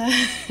That's close.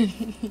 a good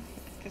answer.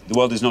 The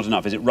World Is Not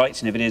Enough. Is it right?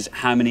 And if it is,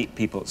 how many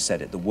people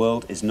said it? The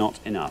World Is Not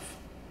Enough.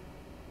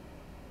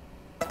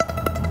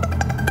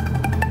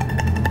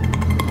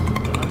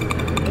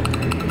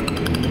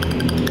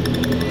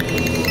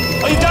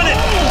 Oh, you've done it!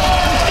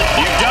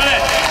 You've done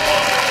it!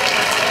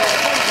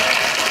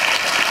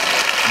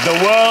 The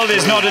World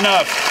Is Not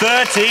Enough.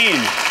 13.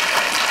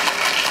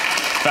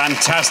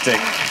 Fantastic.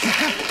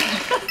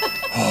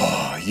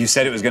 Oh, you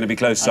said it was going to be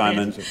close,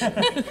 Simon.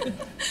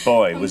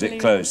 Boy, was it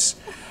close.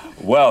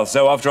 Well,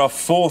 so after our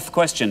fourth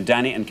question,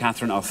 Danny and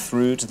Catherine are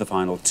through to the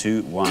final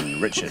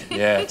 2-1. Richard.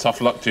 Yeah,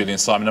 tough luck, Julian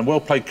Simon. And well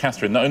played,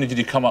 Catherine. Not only did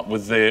you come up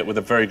with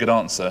a very good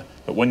answer,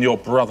 but when your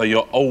brother,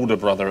 your older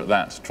brother at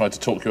that, tried to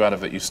talk you out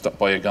of it, you stuck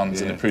by your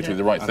guns and it proved to be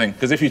the right thing.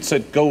 Because if you'd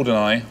said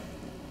GoldenEye,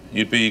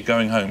 you'd be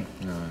going home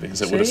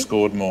because it would have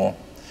scored more.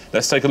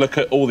 Let's take a look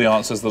at all the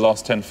answers, the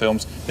last 10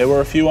 films. There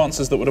were a few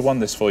answers that would have won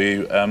this for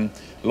you.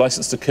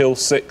 Licence to Kill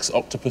 6,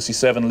 Octopussy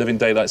 7, Living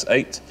Daylights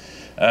 8.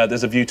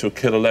 There's A View to a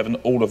Kill 11.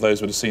 All of those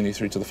would have seen you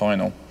through to the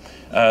final.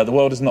 The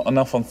World Is Not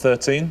Enough on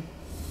 13.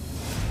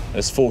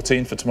 There's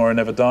 14 for Tomorrow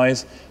Never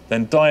Dies.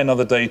 Then Die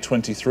Another Day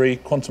 23,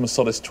 Quantum of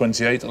Solace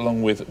 28,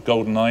 along with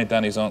GoldenEye,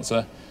 Danny's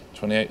answer,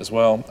 28 as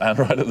well. And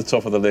right at the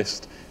top of the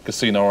list,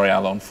 Casino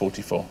Royale on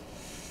 44.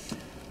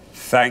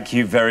 Thank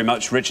you very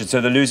much, Richard.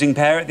 So the losing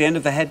pair at the end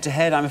of the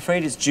head-to-head, I'm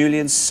afraid it's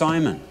Julian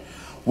Simon.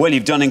 Well,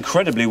 you've done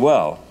incredibly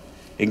well.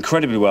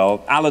 Incredibly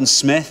well. Alan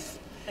Smith,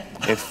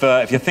 if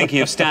you're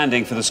thinking of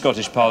standing for the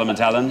Scottish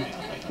Parliament, Alan,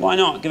 why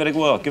not? Give it a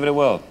whirl, give it a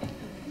whirl.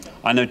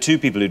 I know 2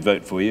 people who'd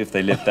vote for you if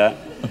they lived there.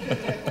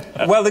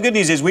 Well, the good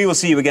news is we will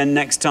see you again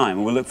next time,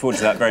 and we'll look forward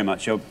to that very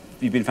much. You've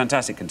been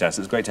fantastic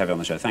contestants. Great to have you on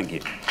the show. Thank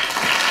you.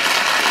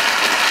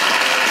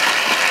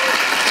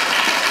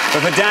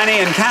 But for Danny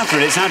and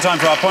Catherine, it's now time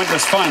for our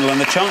pointless final and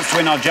the chance to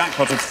win our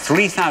jackpot of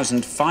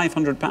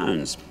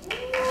 £3,500.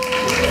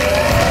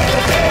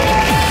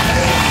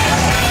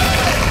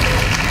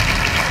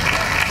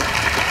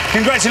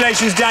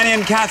 Congratulations, Danny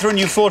and Catherine.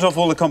 You fought off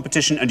all the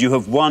competition and you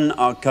have won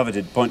our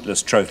coveted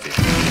pointless trophy.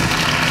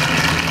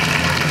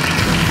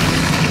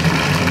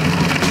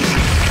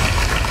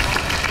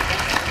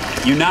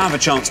 You now have a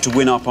chance to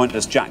win our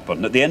pointless jackpot,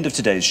 and at the end of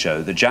today's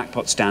show, the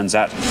jackpot stands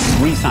at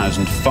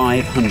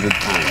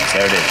 £3,500.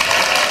 There it is.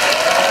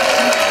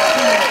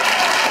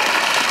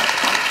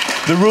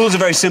 The rules are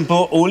very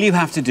simple. All you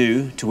have to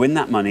do to win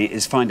that money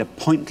is find a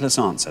pointless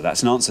answer.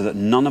 That's an answer that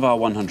none of our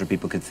 100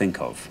 people could think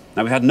of.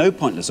 Now, we've had no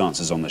pointless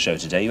answers on the show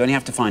today. You only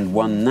have to find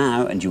one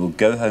now, and you will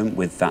go home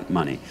with that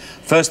money.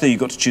 First, though, you've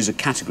got to choose a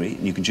category,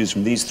 and you can choose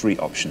from these 3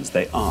 options.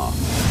 They are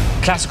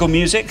classical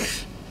music,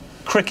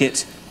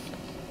 cricket,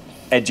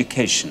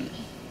 education.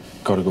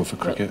 Got to go for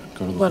cricket.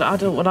 Well, I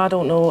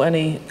don't know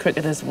any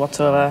cricketers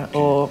whatsoever,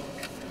 or.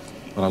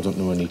 Well, I don't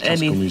know any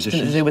classical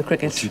musicians. To do with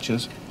cricket. Or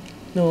teachers.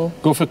 No.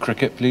 Go for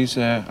cricket, please,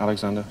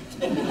 Alexander.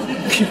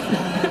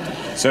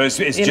 So it's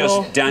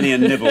just Danny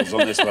and Nibbles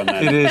on this one,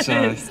 then. It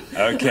is.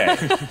 Okay.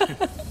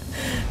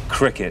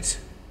 Cricket.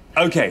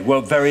 Okay. Well,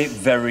 very,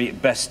 very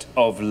best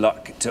of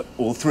luck to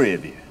all 3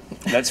 of you.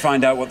 Let's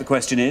find out what the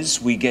question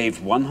is. We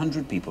gave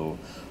 100 people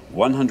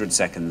 100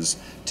 seconds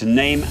to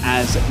name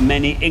as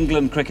many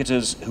England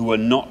cricketers who were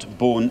not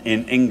born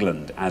in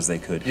England as they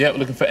could. Yeah, we're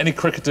looking for any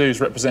cricketer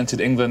who's represented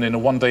England in a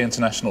one-day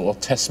international or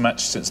test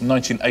match since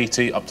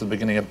 1980 up to the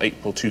beginning of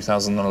April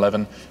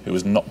 2011 who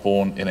was not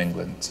born in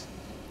England.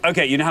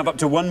 OK, you now have up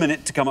to 1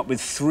 minute to come up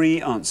with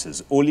 3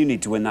 answers. All you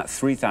need to win that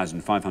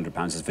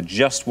 £3,500 is for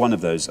just one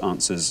of those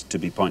answers to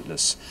be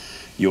pointless.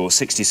 Your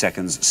 60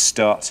 seconds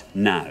start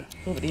now.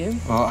 Over to you.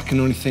 Well, I can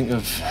only think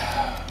of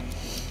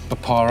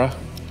Bapara.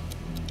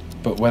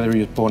 But whether he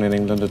was born in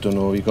England, I don't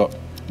know. You've got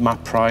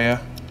Matt Pryor.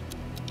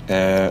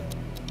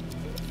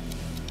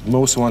 Most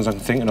of the ones I'm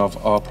thinking of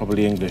are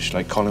probably English,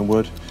 like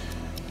Collingwood,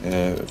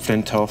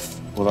 Flintoff,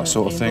 all that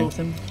sort of thing.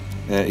 Botham.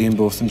 Ian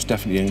Botham's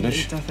definitely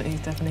English. He's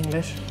definitely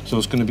English. So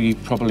it's going to be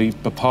probably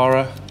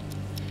Bapara.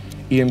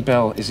 Ian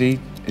Bell, is he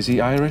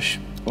Irish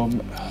or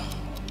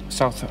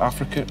South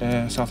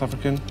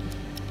African?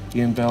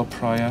 Ian Bell,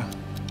 Pryor,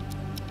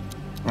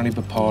 Rani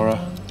Bapara,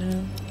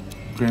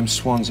 Graham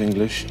Swan's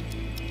English.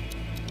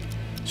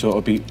 So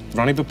it'll be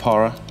Rani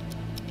Bapara,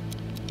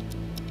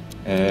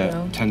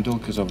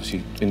 Tendulkar's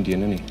obviously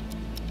Indian, isn't he?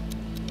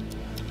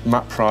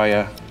 Matt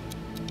Pryor,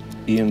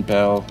 Ian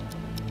Bell.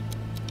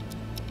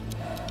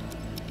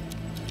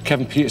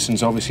 Kevin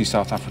Peterson's obviously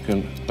South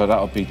African, but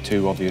that'll be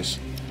too obvious.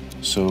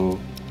 So,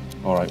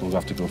 all right, we'll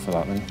have to go for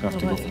that then. We'll have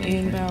to go for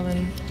Ian Bell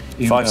and...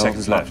 Ian 5 Bell,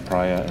 seconds Matt left.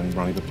 Pryor and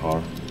Rani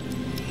Bapara.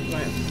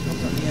 Right,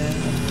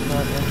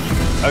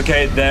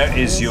 OK, there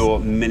is your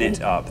minute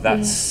up.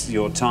 That's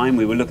your time.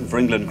 We were looking for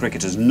England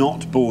cricketers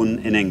not born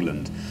in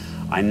England.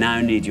 I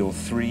now need your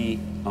 3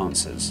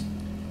 answers.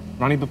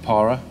 Rani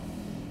Bapara,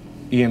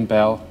 Ian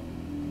Bell,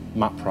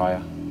 Matt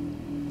Pryor.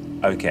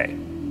 OK.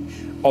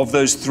 Of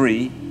those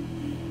 3,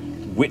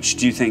 which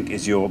do you think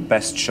is your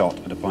best shot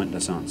at a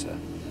pointless answer?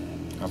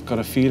 I've got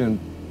a feeling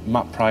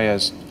Matt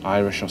Pryor's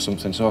Irish or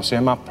something, so I'll say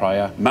Matt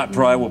Pryor. Matt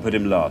Pryor, will put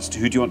him last.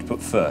 Who do you want to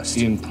put first?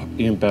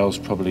 Ian Bell's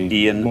probably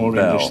more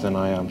English than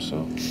I am,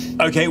 so...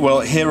 OK,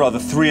 well, here are the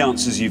 3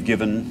 answers you've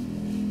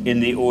given in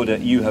the order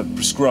you have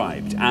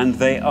prescribed, and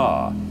they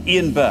are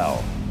Ian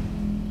Bell,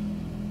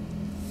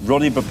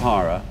 Rani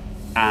Bapara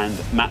and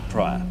Matt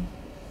Pryor.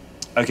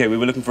 OK, we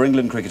were looking for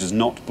England cricketers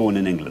not born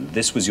in England.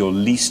 This was your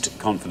least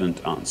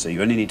confident answer.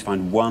 You only need to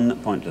find one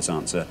pointless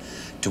answer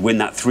to win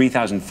that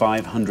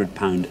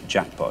 £3,500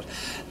 jackpot.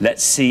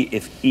 Let's see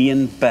if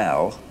Ian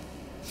Bell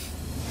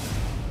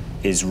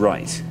is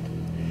right.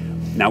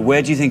 Now,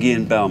 where do you think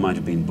Ian Bell might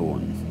have been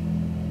born?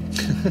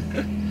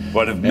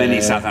 One of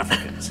many South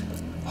Africans.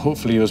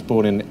 Hopefully he was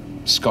born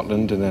in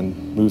Scotland and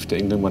then moved to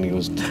England when he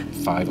was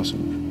 5 or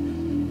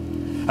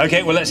something.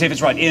 OK, well, let's see if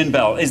it's right. Ian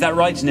Bell, is that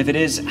right? And if it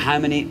is, how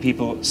many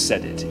people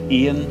said it?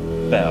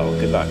 Ian Bell,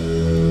 good luck.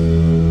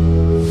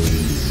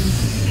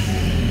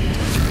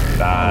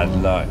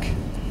 Bad luck.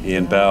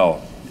 Ian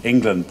Bell,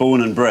 England,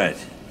 born and bred.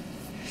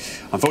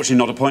 Unfortunately,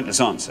 not a pointless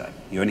answer.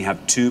 You only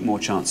have 2 more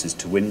chances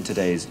to win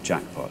today's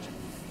jackpot.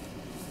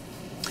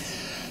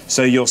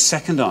 So your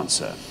second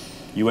answer,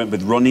 you went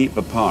with Ronnie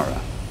Bapara.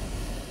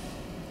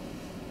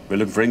 We're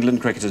looking for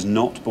England cricketers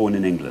not born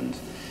in England.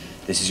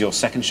 This is your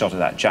second shot at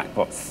that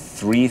jackpot,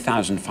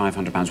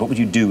 £3,500. What would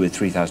you do with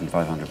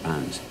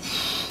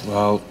 £3,500?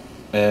 Well,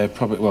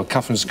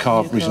 Catherine's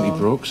car recently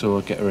broke, so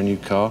I'll get her a new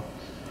car.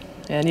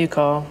 Yeah, a new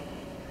car.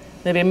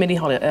 Maybe a mini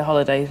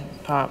holiday,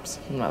 perhaps,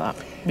 something like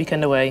that.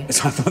 Weekend away.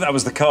 So I thought that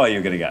was the car you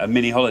were going to get, a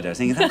mini holiday. I was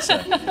thinking, that's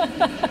it.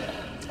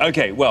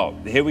 OK, well,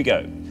 here we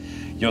go.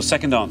 Your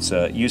second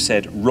answer, you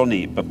said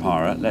Ronnie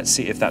Bapara. Let's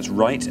see if that's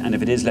right, and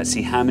if it is, let's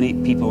see how many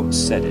people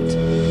said it.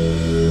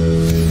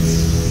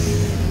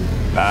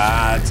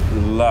 Bad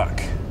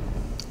luck.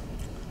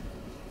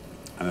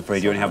 I'm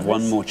afraid you only have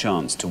 1 more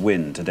chance to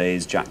win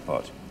today's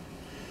jackpot.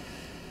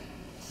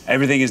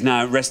 Everything is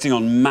now resting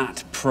on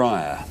Matt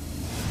Pryor.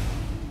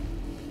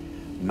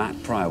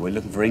 Matt Pryor, we're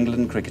looking for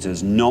England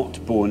cricketers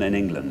not born in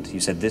England. You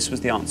said this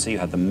was the answer you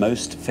had the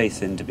most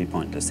faith in to be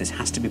pointless. This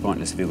has to be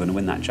pointless if you're going to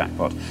win that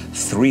jackpot.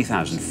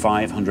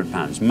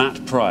 £3,500.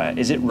 Matt Pryor,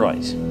 is it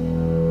right?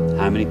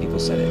 How many people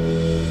said it?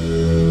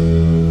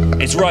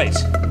 It's right.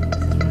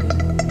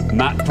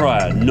 Matt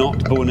Pryor,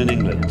 not born in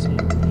England.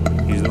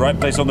 He's in the right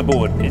place on the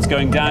board. It's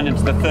going down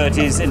into the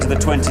 30s, into the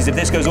 20s. If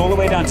this goes all the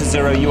way down to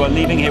 0, you are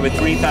leaving here with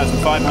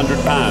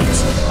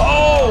 £3,500.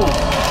 Oh!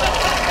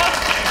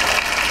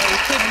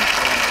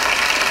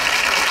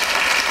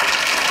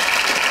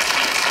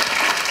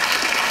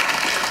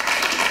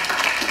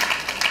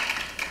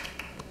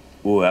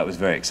 Oh, that was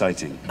very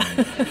exciting.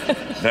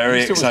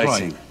 Very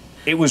exciting.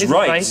 It was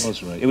right.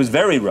 It was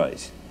very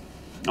right.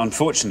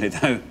 Unfortunately,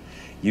 though,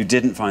 you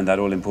didn't find that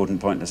all-important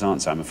pointless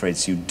answer, I'm afraid,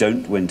 so you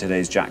don't win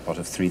today's jackpot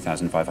of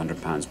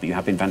 £3,500. But you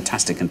have been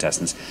fantastic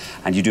contestants,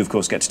 and you do, of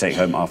course, get to take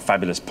home our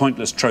fabulous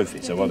pointless trophy,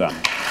 so well done.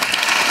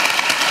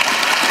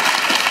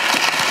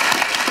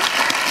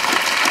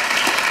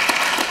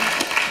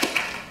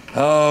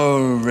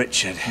 Oh,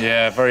 Richard.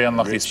 Yeah, very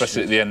unlucky,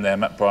 especially at the end there.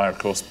 Matt Pryor, of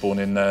course, born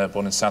in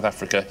South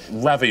Africa.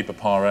 Ravi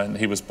Bapara, and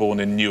he was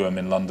born in Newham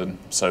in London,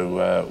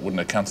 so wouldn't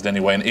have counted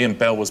anyway. And Ian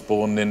Bell was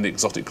born in the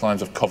exotic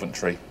climes of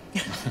Coventry,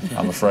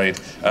 I'm afraid.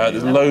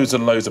 There's loads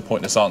and loads of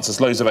pointless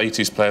answers. Loads of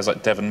 80s players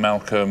like Devon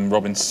Malcolm,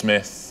 Robin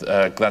Smith,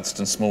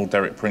 Gladstone Small,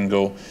 Derek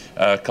Pringle,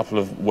 a couple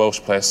of Welsh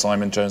players,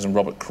 Simon Jones and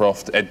Robert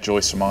Croft, Ed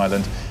Joyce from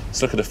Ireland.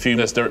 Let's look at a few.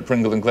 There's Derek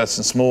Pringle and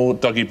Gladstone Small,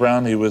 Dougie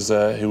Brown, who was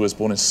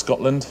born in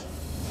Scotland.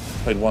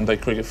 Played one-day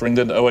cricket for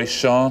England. O.A.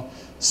 Shah,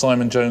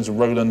 Simon Jones,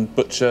 Roland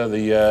Butcher,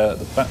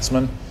 the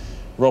batsman.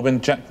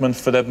 Robin Jackman,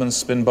 Phil Edmonds,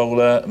 spin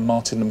bowler,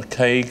 Martin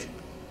McCaig.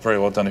 Very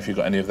well done if you've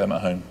got any of them at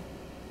home.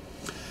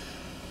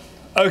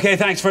 OK,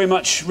 thanks very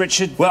much,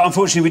 Richard. Well,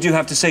 unfortunately, we do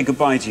have to say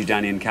goodbye to you,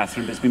 Danny and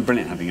Catherine, but it's been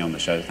brilliant having you on the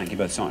show. Thank you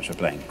both so much for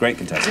playing. Great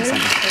contestants.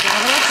 Thank you.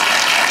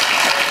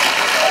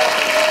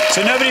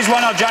 So nobody's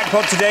won our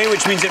jackpot today,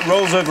 which means it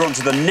rolls over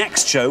onto the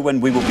next show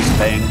when we will be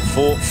playing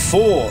for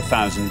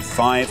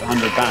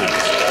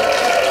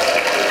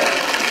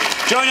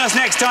 £4,500. Join us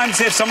next time to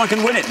see if someone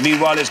can win it.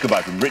 Meanwhile, it's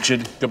goodbye from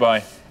Richard.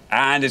 Goodbye.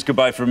 And it's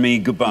goodbye from me.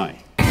 Goodbye.